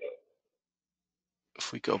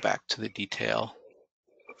if we go back to the detail.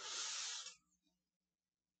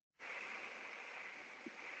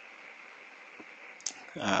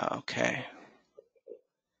 Okay.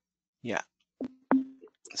 Yeah.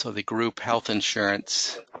 So the group health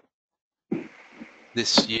insurance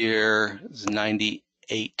this year is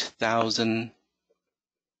 98,000.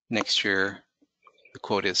 Next year, the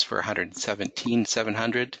quote is for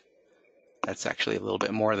 117,700. That's actually a little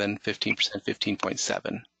bit more than 15%,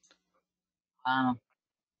 15.7. Wow.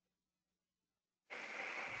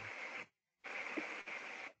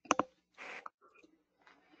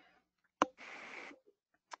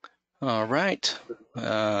 All right.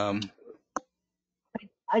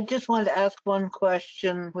 I just wanted to ask one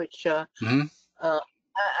question, which Mhm.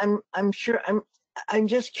 I'm sure I'm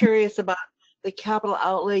just curious about the capital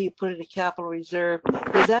outlay you put in a capital reserve.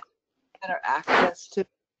 Is that better access to?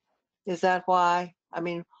 Is that why? I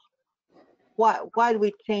mean, why do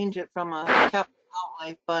we change it from a capital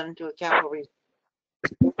outlay fund to a capital reserve?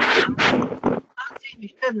 I'm not saying you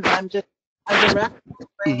shouldn't. I'm just as a rep,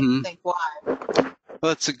 Mhm. think why.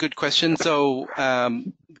 Well, that's a good question. So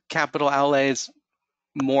capital outlay is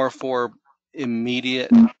more for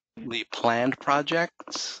immediately planned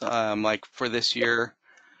projects. Like for this year,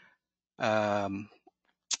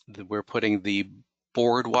 we're putting the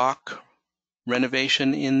boardwalk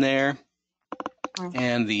renovation in there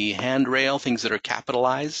and the handrail, things that are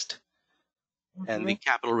capitalized. And the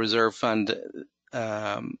capital reserve fund,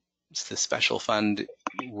 it's the special fund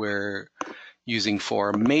we're using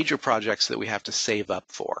for major projects that we have to save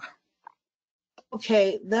up for.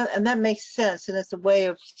 Okay, that makes sense, and it's a way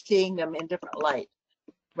of seeing them in different light,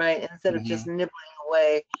 right? Instead of just nibbling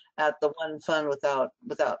away at the one fund without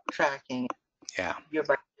tracking it Yeah. year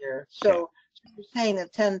by year. So you're saying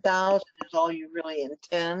that 10,000 is all you really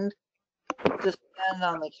intend to spend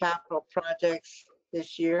on the capital projects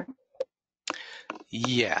this year?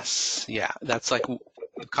 Yes. Yeah. That's like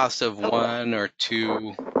the cost of one or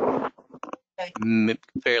two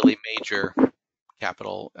fairly major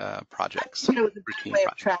capital projects. It was a good Routine way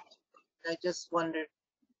of projects. tracking. I just wondered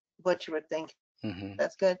what you were thinking.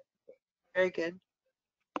 That's good. Very good.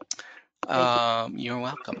 You're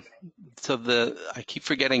welcome. So I keep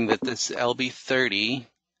forgetting that this LB30,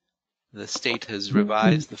 the state has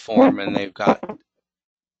revised the form and they've got a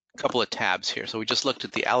couple of tabs here. So we just looked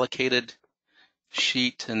at the allocated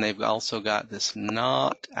sheet and they've also got this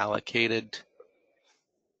not allocated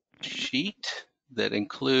sheet that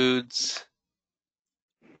includes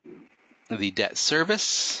the debt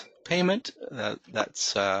service payment.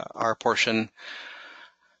 That's our portion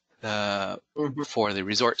for the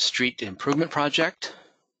Resort Street Improvement Project.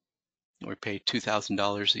 We pay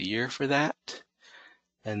 $2,000 a year for that.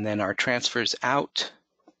 And then our transfers out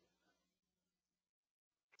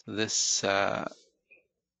this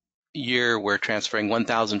year, we're transferring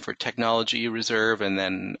 $1,000 for technology reserve and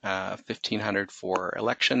then $1,500 for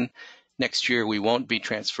election. Next year, we won't be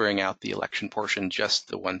transferring out the election portion, just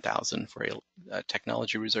the $1,000 for a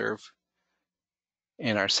technology reserve.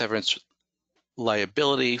 And our severance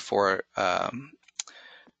liability for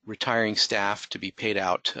retiring staff to be paid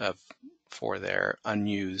out for their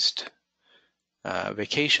unused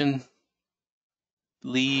vacation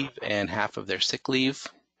leave and half of their sick leave.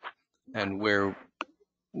 And we're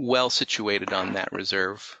well situated on that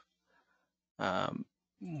reserve.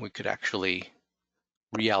 We could actually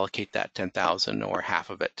reallocate that 10,000 or half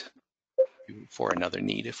of it for another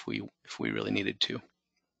need if we really needed to.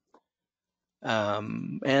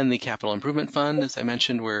 And the capital improvement fund, as I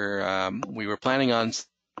mentioned, we were planning on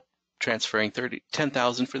transferring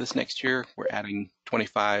 10,000 for this next year. We're adding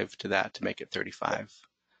 25 to that to make it 35.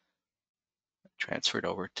 Transferred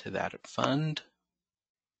over to that fund.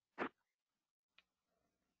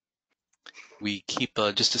 We keep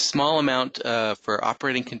just a small amount for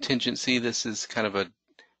operating contingency. This is kind of a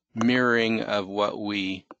mirroring of what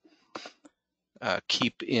we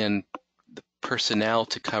keep in the personnel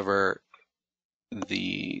to cover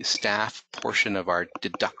the staff portion of our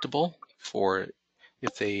deductible for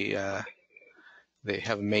if they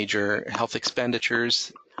have major health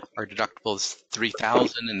expenditures. Our deductible is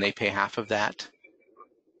 $3,000 and they pay half of that.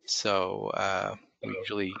 So we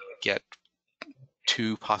usually get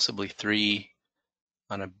 2, possibly 3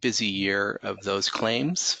 on a busy year of those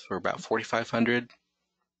claims for about $4,500.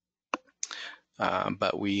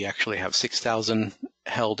 But we actually have 6,000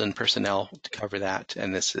 held in personnel to cover that,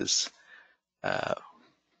 and this is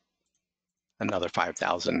another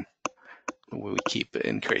 5,000 we keep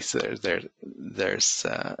in case there's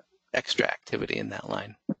extra activity in that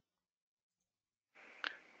line.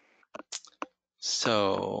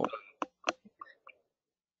 So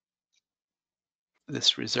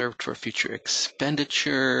this reserved for future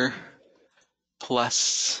expenditure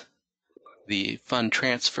plus the fund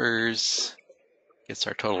transfers gets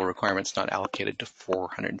our total requirements not allocated to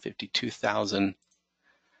 $452,000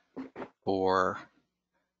 for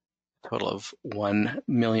total of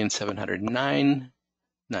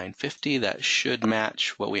 $1,709,950. That should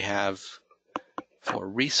match what we have for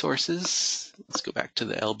resources. Let's go back to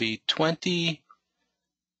the LB20.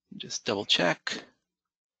 Just double check,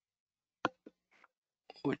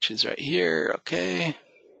 which is right here. Okay.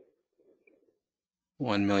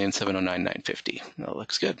 1,709,950. That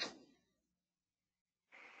looks good.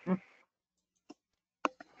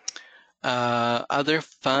 Other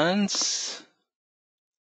funds.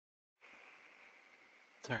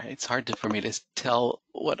 All right, it's hard for me to tell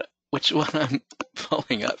which one I'm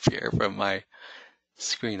pulling up here from my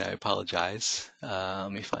screen. I apologize.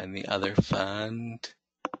 Let me find the other fund.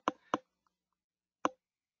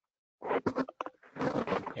 Here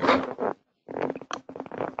we go.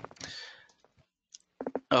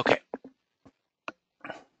 Okay.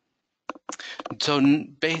 So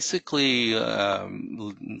basically,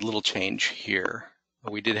 little change here.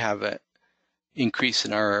 We did have an increase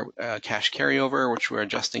in our cash carryover, which we're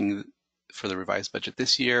adjusting for the revised budget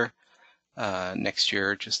this year. Next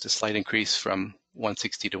year, just a slight increase from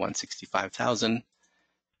 160 to 165,000.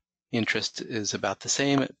 Interest is about the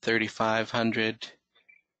same at 3,500.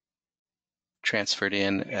 Transferred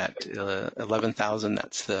in at 11,000.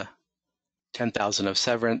 That's the 10,000 of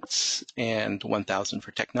severance and 1,000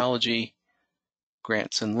 for technology.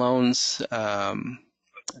 Grants and loans.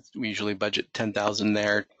 We usually budget 10,000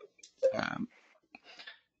 there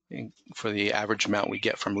for the average amount we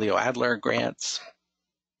get from Leo Adler grants.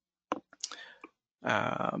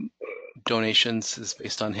 Donations is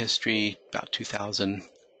based on history, about 2,000.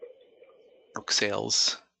 Book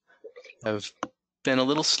sales have been a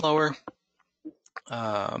little slower.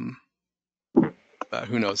 But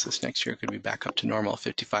who knows, this next year could be back up to normal,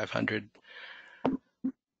 5,500,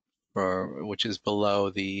 which is below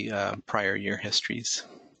the prior year histories.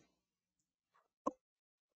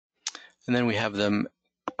 And then we have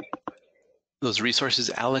those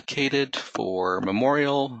resources allocated for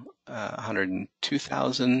memorial,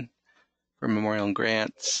 102,000 for memorial and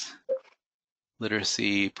grants.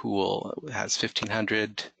 Literacy pool has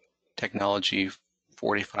 1,500, technology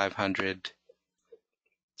 4,500.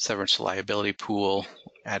 Severance liability pool,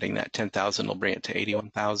 adding that 10,000 will bring it to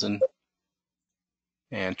 81,000.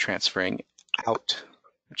 And transferring out,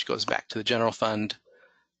 which goes back to the general fund,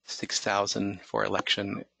 6,000 for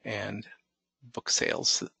election and book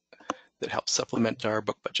sales that help supplement our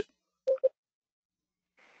book budget.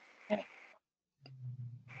 Okay.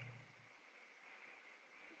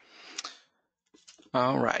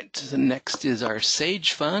 All right, the next is our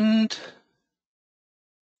SAGE fund.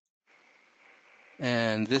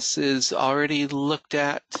 And this is already looked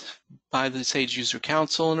at by the SAGE User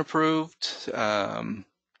Council and approved. So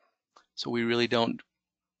we really don't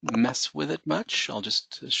mess with it much. I'll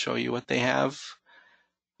just show you what they have.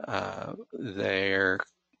 Their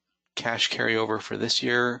cash carryover for this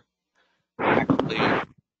year actually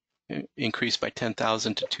increased by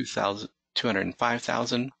 10,000 to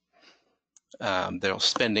 205,000. They're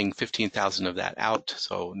spending 15,000 of that out,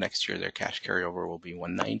 so next year their cash carryover will be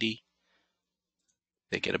 190.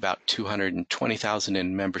 They get about 220,000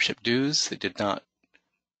 in membership dues. They did not,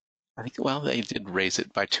 I think, well, they did raise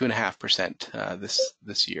it by 2.5%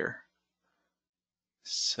 this year.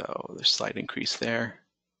 So there's a slight increase there.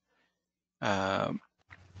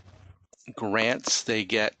 Grants, they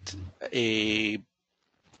get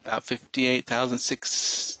about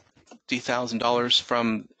 $58,000, $60,000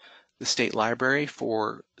 from the state library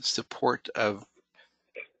for support of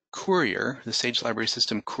Courier, the Sage Library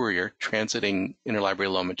System Courier, transiting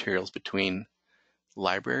interlibrary loan materials between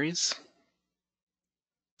libraries.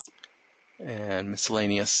 And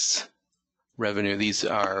miscellaneous revenue, these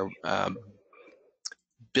are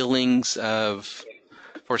billings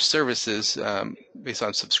for services based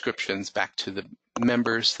on subscriptions back to the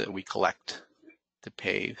members that we collect to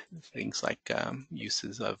pay things like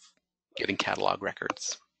uses of getting catalog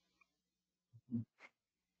records.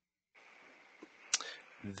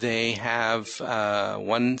 They have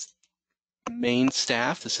one main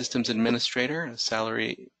staff, the systems administrator. His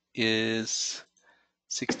salary is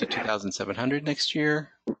 $62,700 next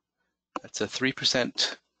year. That's a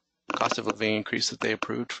 3% cost of living increase that they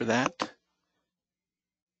approved for that.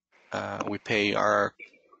 We pay our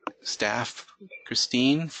staff,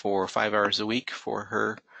 Christine, for 5 hours a week for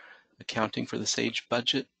her accounting for the SAGE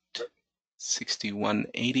budget,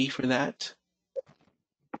 $61.80 for that.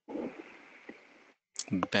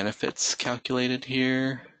 Benefits calculated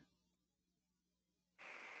here.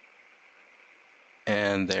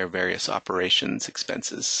 And their various operations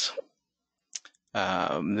expenses.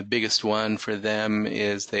 The biggest one for them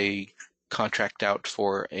is they contract out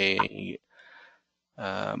for a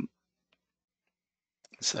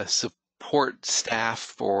support staff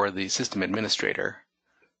for the system administrator.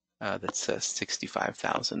 That's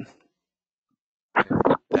 $65,000.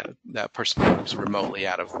 That person works remotely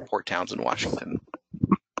out of Port Townsend, Washington.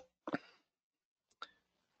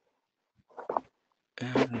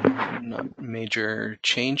 And not major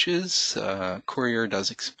changes. Courier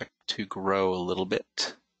does expect to grow a little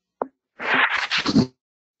bit.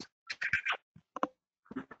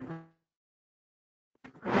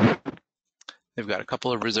 They've got a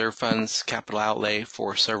couple of reserve funds, capital outlay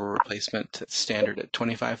for server replacement, standard at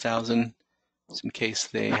 $25,000, just in case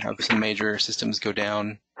they have some major systems go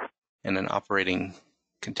down, and an operating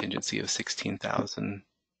contingency of $16,000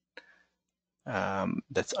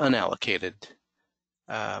 that's unallocated.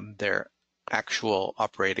 Their actual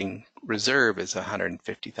operating reserve is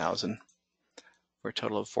 $150,000 for a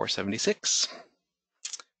total of $476,000,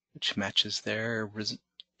 which matches their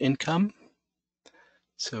income.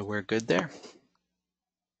 So we're good there.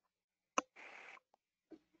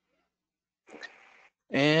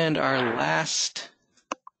 And our last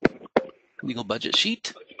legal budget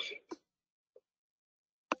sheet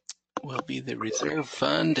will be the reserve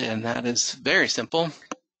fund, and that is very simple.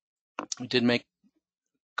 We did make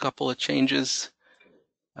a couple of changes.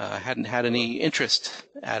 Hadn't had any interest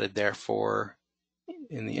added there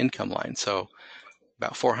in the income line, so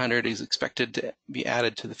about $400 is expected to be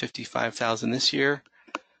added to the $55,000 this year.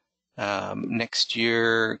 Next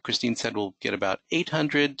year, Christine said we'll get about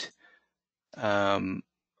 $800,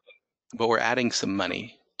 but we're adding some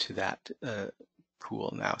money to that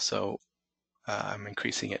pool now, so I'm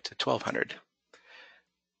increasing it to $1,200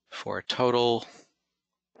 for a total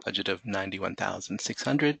budget of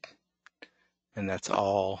 $91,600, and that's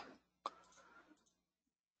all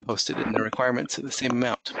posted in the requirements at the same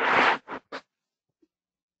amount.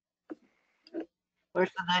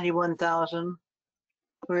 Where's the 91,000?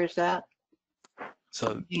 Where is that?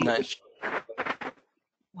 So,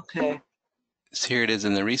 Okay. So here it is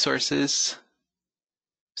in the resources.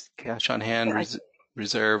 Cash on hand,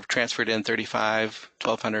 reserve, transferred in 35,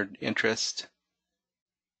 1,200 interest,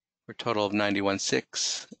 for a total of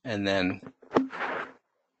 91,600, and then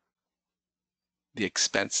the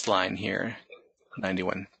expense line here,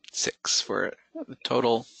 91,600, for a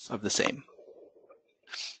total of the same.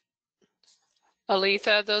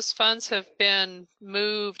 Aletha, those funds have been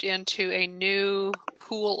moved into a new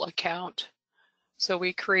pool account. So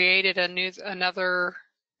we created another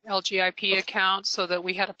LGIP account so that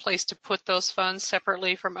we had a place to put those funds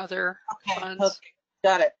separately from other funds. Okay,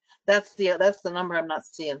 got it. That's the number I'm not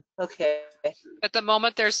seeing. Okay. At the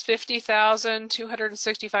moment, there's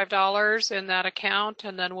 $50,265 in that account,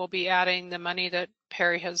 and then we'll be adding the money that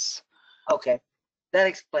Perry has. Okay, that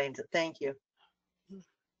explains it. Thank you.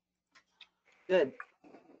 Good.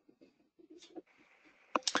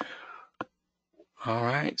 All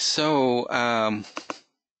right, so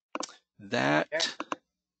that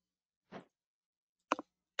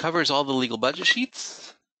covers all the legal budget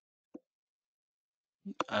sheets.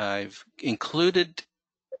 I've included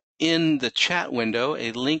in the chat window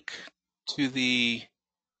a link to the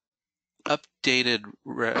updated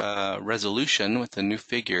resolution with the new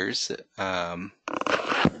figures. If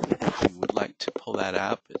you would like to pull that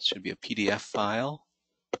up, it should be a PDF file.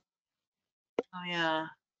 Oh yeah,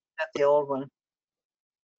 that's the old one.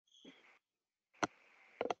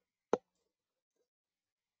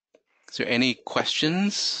 Is there any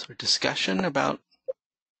questions or discussion about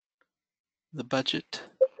the budget?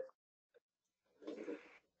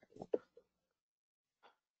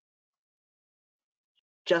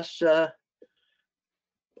 Just it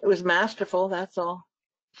was masterful, that's all.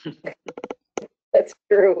 That's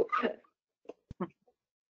true.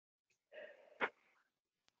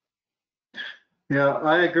 Yeah,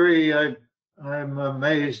 I agree. I'm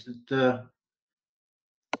amazed at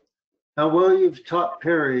how well you've taught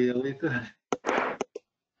Perry, Aletha.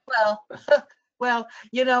 Well, well,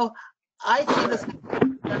 you know, I see this.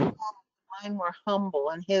 Mine were humble,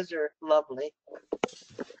 and his are lovely.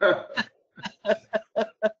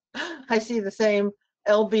 I see the same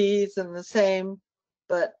LBs and the same,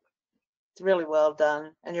 but it's really well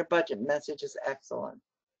done, and your budget message is excellent,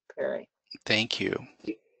 Perry. Thank you.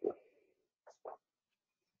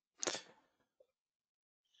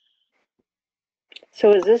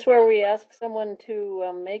 So is this where we ask someone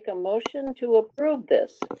to make a motion to approve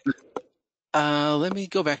this? Let me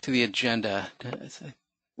go back to the agenda.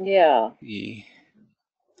 Yeah. I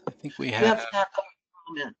think we You have. have to have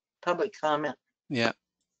public comment. Yeah.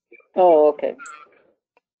 Oh, okay.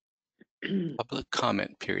 Public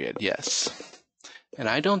comment period, yes. And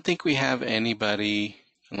I don't think we have anybody,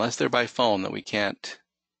 unless they're by phone, that we can't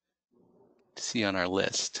see on our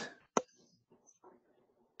list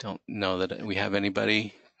don't know that we have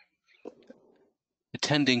anybody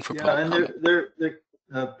attending for Yeah, public and comment.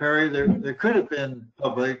 Perry, there could have been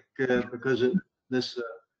public because this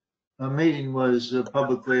meeting was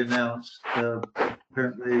publicly announced.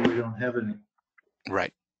 Apparently, we don't have any.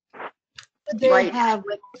 Right. They Right. have,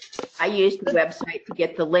 I used the website to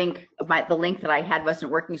get the link. The link that I had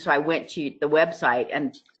wasn't working, so I went to the website,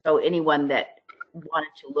 and so anyone that wanted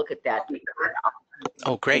to look at that.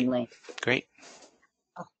 Oh, great. Link. Great.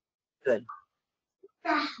 good.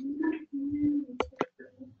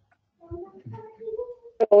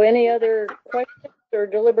 So any other questions or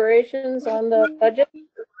deliberations on the budget?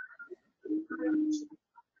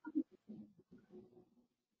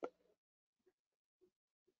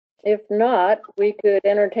 If not, we could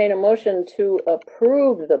entertain a motion to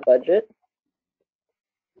approve the budget.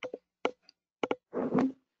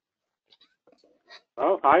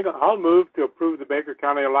 Well, I'll move to approve the Baker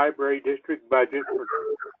County Library District budget for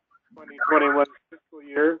 2021 fiscal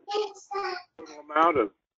year. Total amount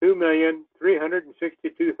of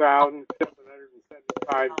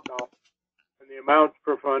 $2,362,775, and the amounts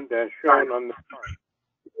per fund as shown on the chart.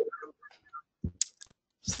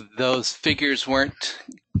 So those figures weren't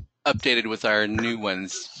updated with our new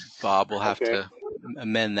ones, Bob. We'll have to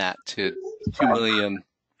amend that to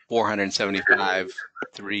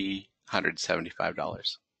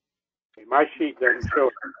 $2,475,375. My sheet doesn't show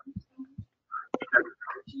it.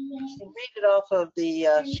 You can read it off of the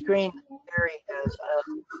screen that Perry has.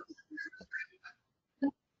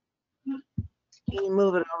 Can you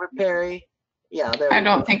move it over, Perry? Yeah, there. I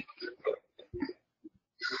don't think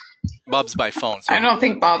Bob's by phone. So I don't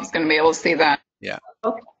think Bob's going to be able to see that. Yeah.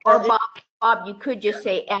 Okay. Or Bob, you could just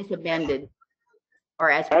say as amended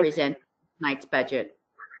or as presented tonight's budget.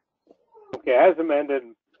 Okay, as amended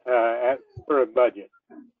for a budget.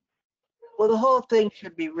 Well, the whole thing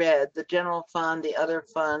should be read. The general fund, the other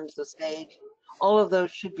funds, the stage, all of those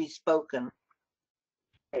should be spoken.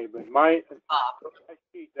 Okay, but my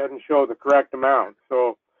sheet doesn't show the correct amount.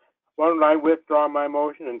 So why don't I withdraw my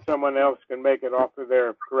motion and someone else can make it off of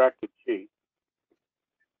their corrected sheet?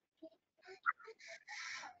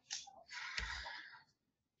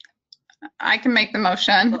 I can make the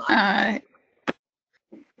motion.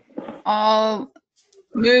 I'll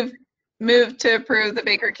move to approve the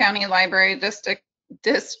Baker County Library District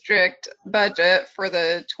budget for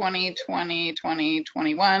the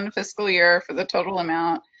 2020-2021 fiscal year for the total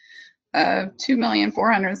amount of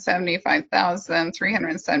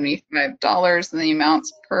 $2,475,375, and the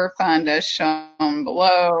amounts per fund as shown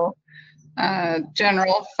below.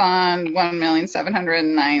 General fund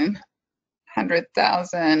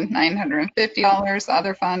 $1,709,950.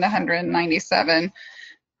 Other fund $197,000.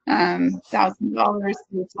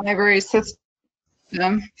 Library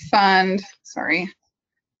system fund,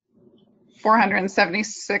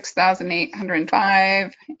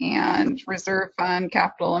 $476,805, and reserve fund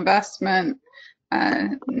capital investment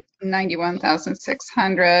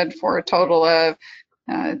 $91,600 for to a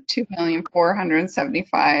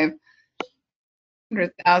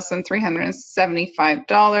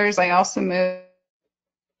 $2,475,375. I also move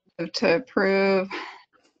to approve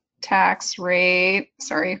tax rate.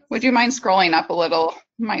 Sorry, would you mind scrolling up a little?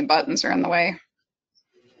 My buttons are in the way.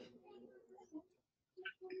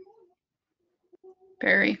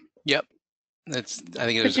 Barry. Yep. I think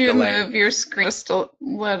there's Could you a delay. move your screen just a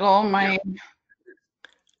little?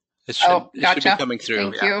 It should gotcha. be coming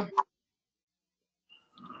through. Thank you.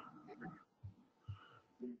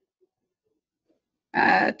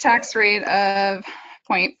 Tax rate of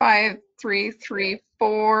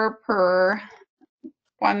 0.5334 per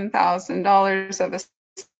 $1,000 of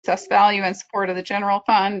assessed value in support of the general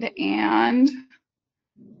fund, and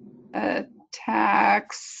a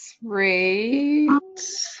tax rate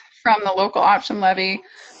from the local option levy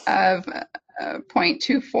of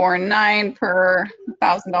 0.249 per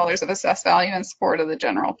 $1,000 of assessed value in support of the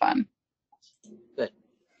general fund. Good.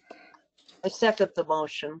 I second the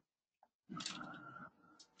motion.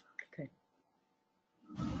 Okay.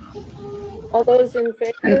 All those in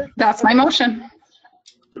favor? That's my motion.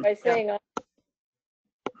 By saying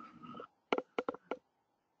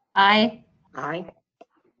Aye. Aye.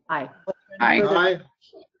 Aye. Aye.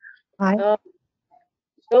 Aye.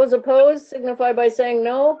 those opposed signify by saying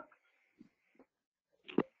no.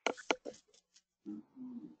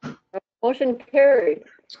 Motion carried.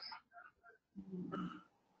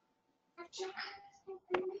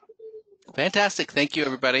 Fantastic. Thank you,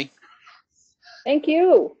 everybody. Thank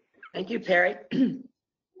you. Thank you, Perry.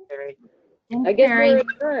 Perry. I guess Perry.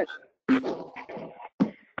 we're adjourned.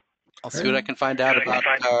 I'll see what I can find out about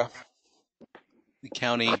the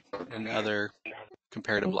county and other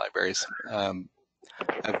comparative libraries.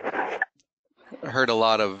 I've heard a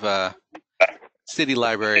lot of city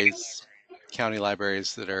libraries, county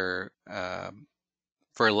libraries that are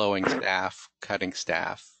furloughing staff, cutting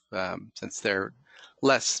staff, since they're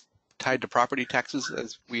less tied to property taxes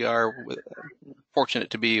as we are fortunate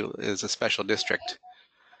to be as a special district.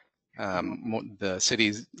 The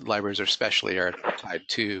city's libraries especially are tied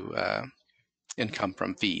to income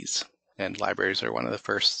from fees, and libraries are one of the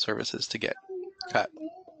first services to get cut.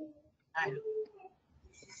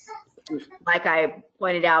 Like I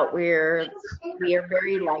pointed out, we are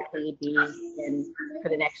very likely to be for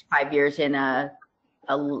the next 5 years in a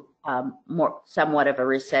more somewhat of a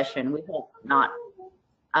recession. We hope not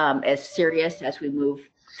as serious as we move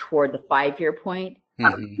toward the 5-year point.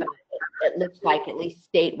 Mm-hmm. But it looks like at least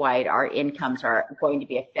statewide, our incomes are going to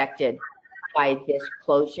be affected by this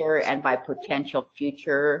closure and by potential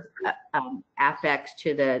future affects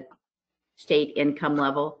to the state income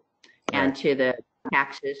level and to the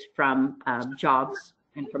taxes from jobs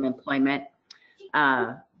and from employment.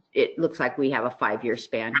 It looks like we have a 5-year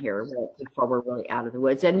span here before we're really out of the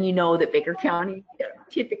woods. And you know that Baker County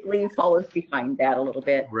typically follows behind that a little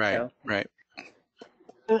bit. Right, so. right.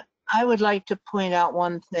 I would like to point out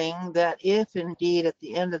one thing, that if indeed at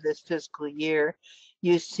the end of this fiscal year,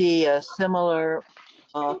 you see a similar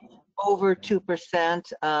over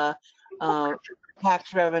 2%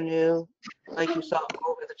 tax revenue, like you saw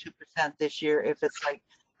over the 2% this year, if it's like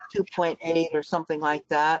 2.8 or something like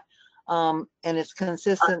that, and it's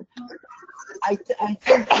consistent, I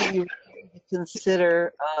think that you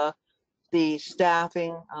consider the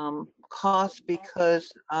staffing costs, because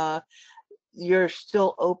you're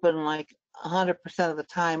still open like 100% of the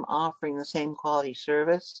time offering the same quality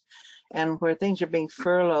service. And where things are being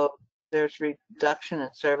furloughed, there's reduction in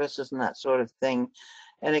services and that sort of thing.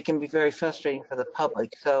 And it can be very frustrating for the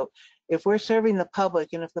public. So if we're serving the public,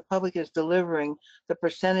 and if the public is delivering the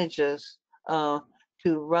percentages to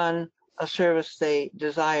run a service they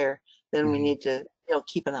desire, then we need to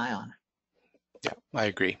keep an eye on it. Yeah, I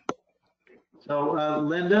agree. So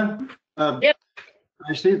Linda, Yep.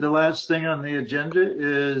 I see the last thing on the agenda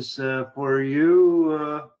is for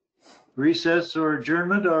you, recess or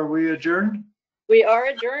adjournment. Are we adjourned? We are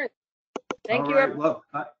adjourned. Thank you. Right. Well,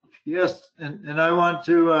 yes, and I want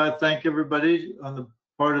to thank everybody on the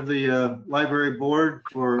part of the library board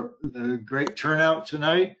for the great turnout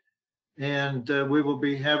tonight. And we will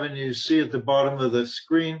be having you see at the bottom of the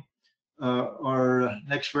screen, our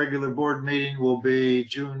next regular board meeting will be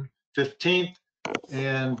June 15th.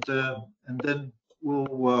 And then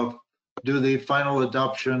we'll do the final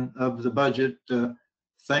adoption of the budget,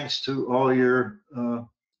 thanks to all your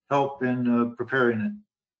help in preparing it.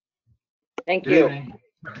 Thank Good you. evening.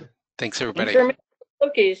 Thanks, everybody. Thanks for making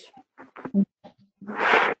cookies.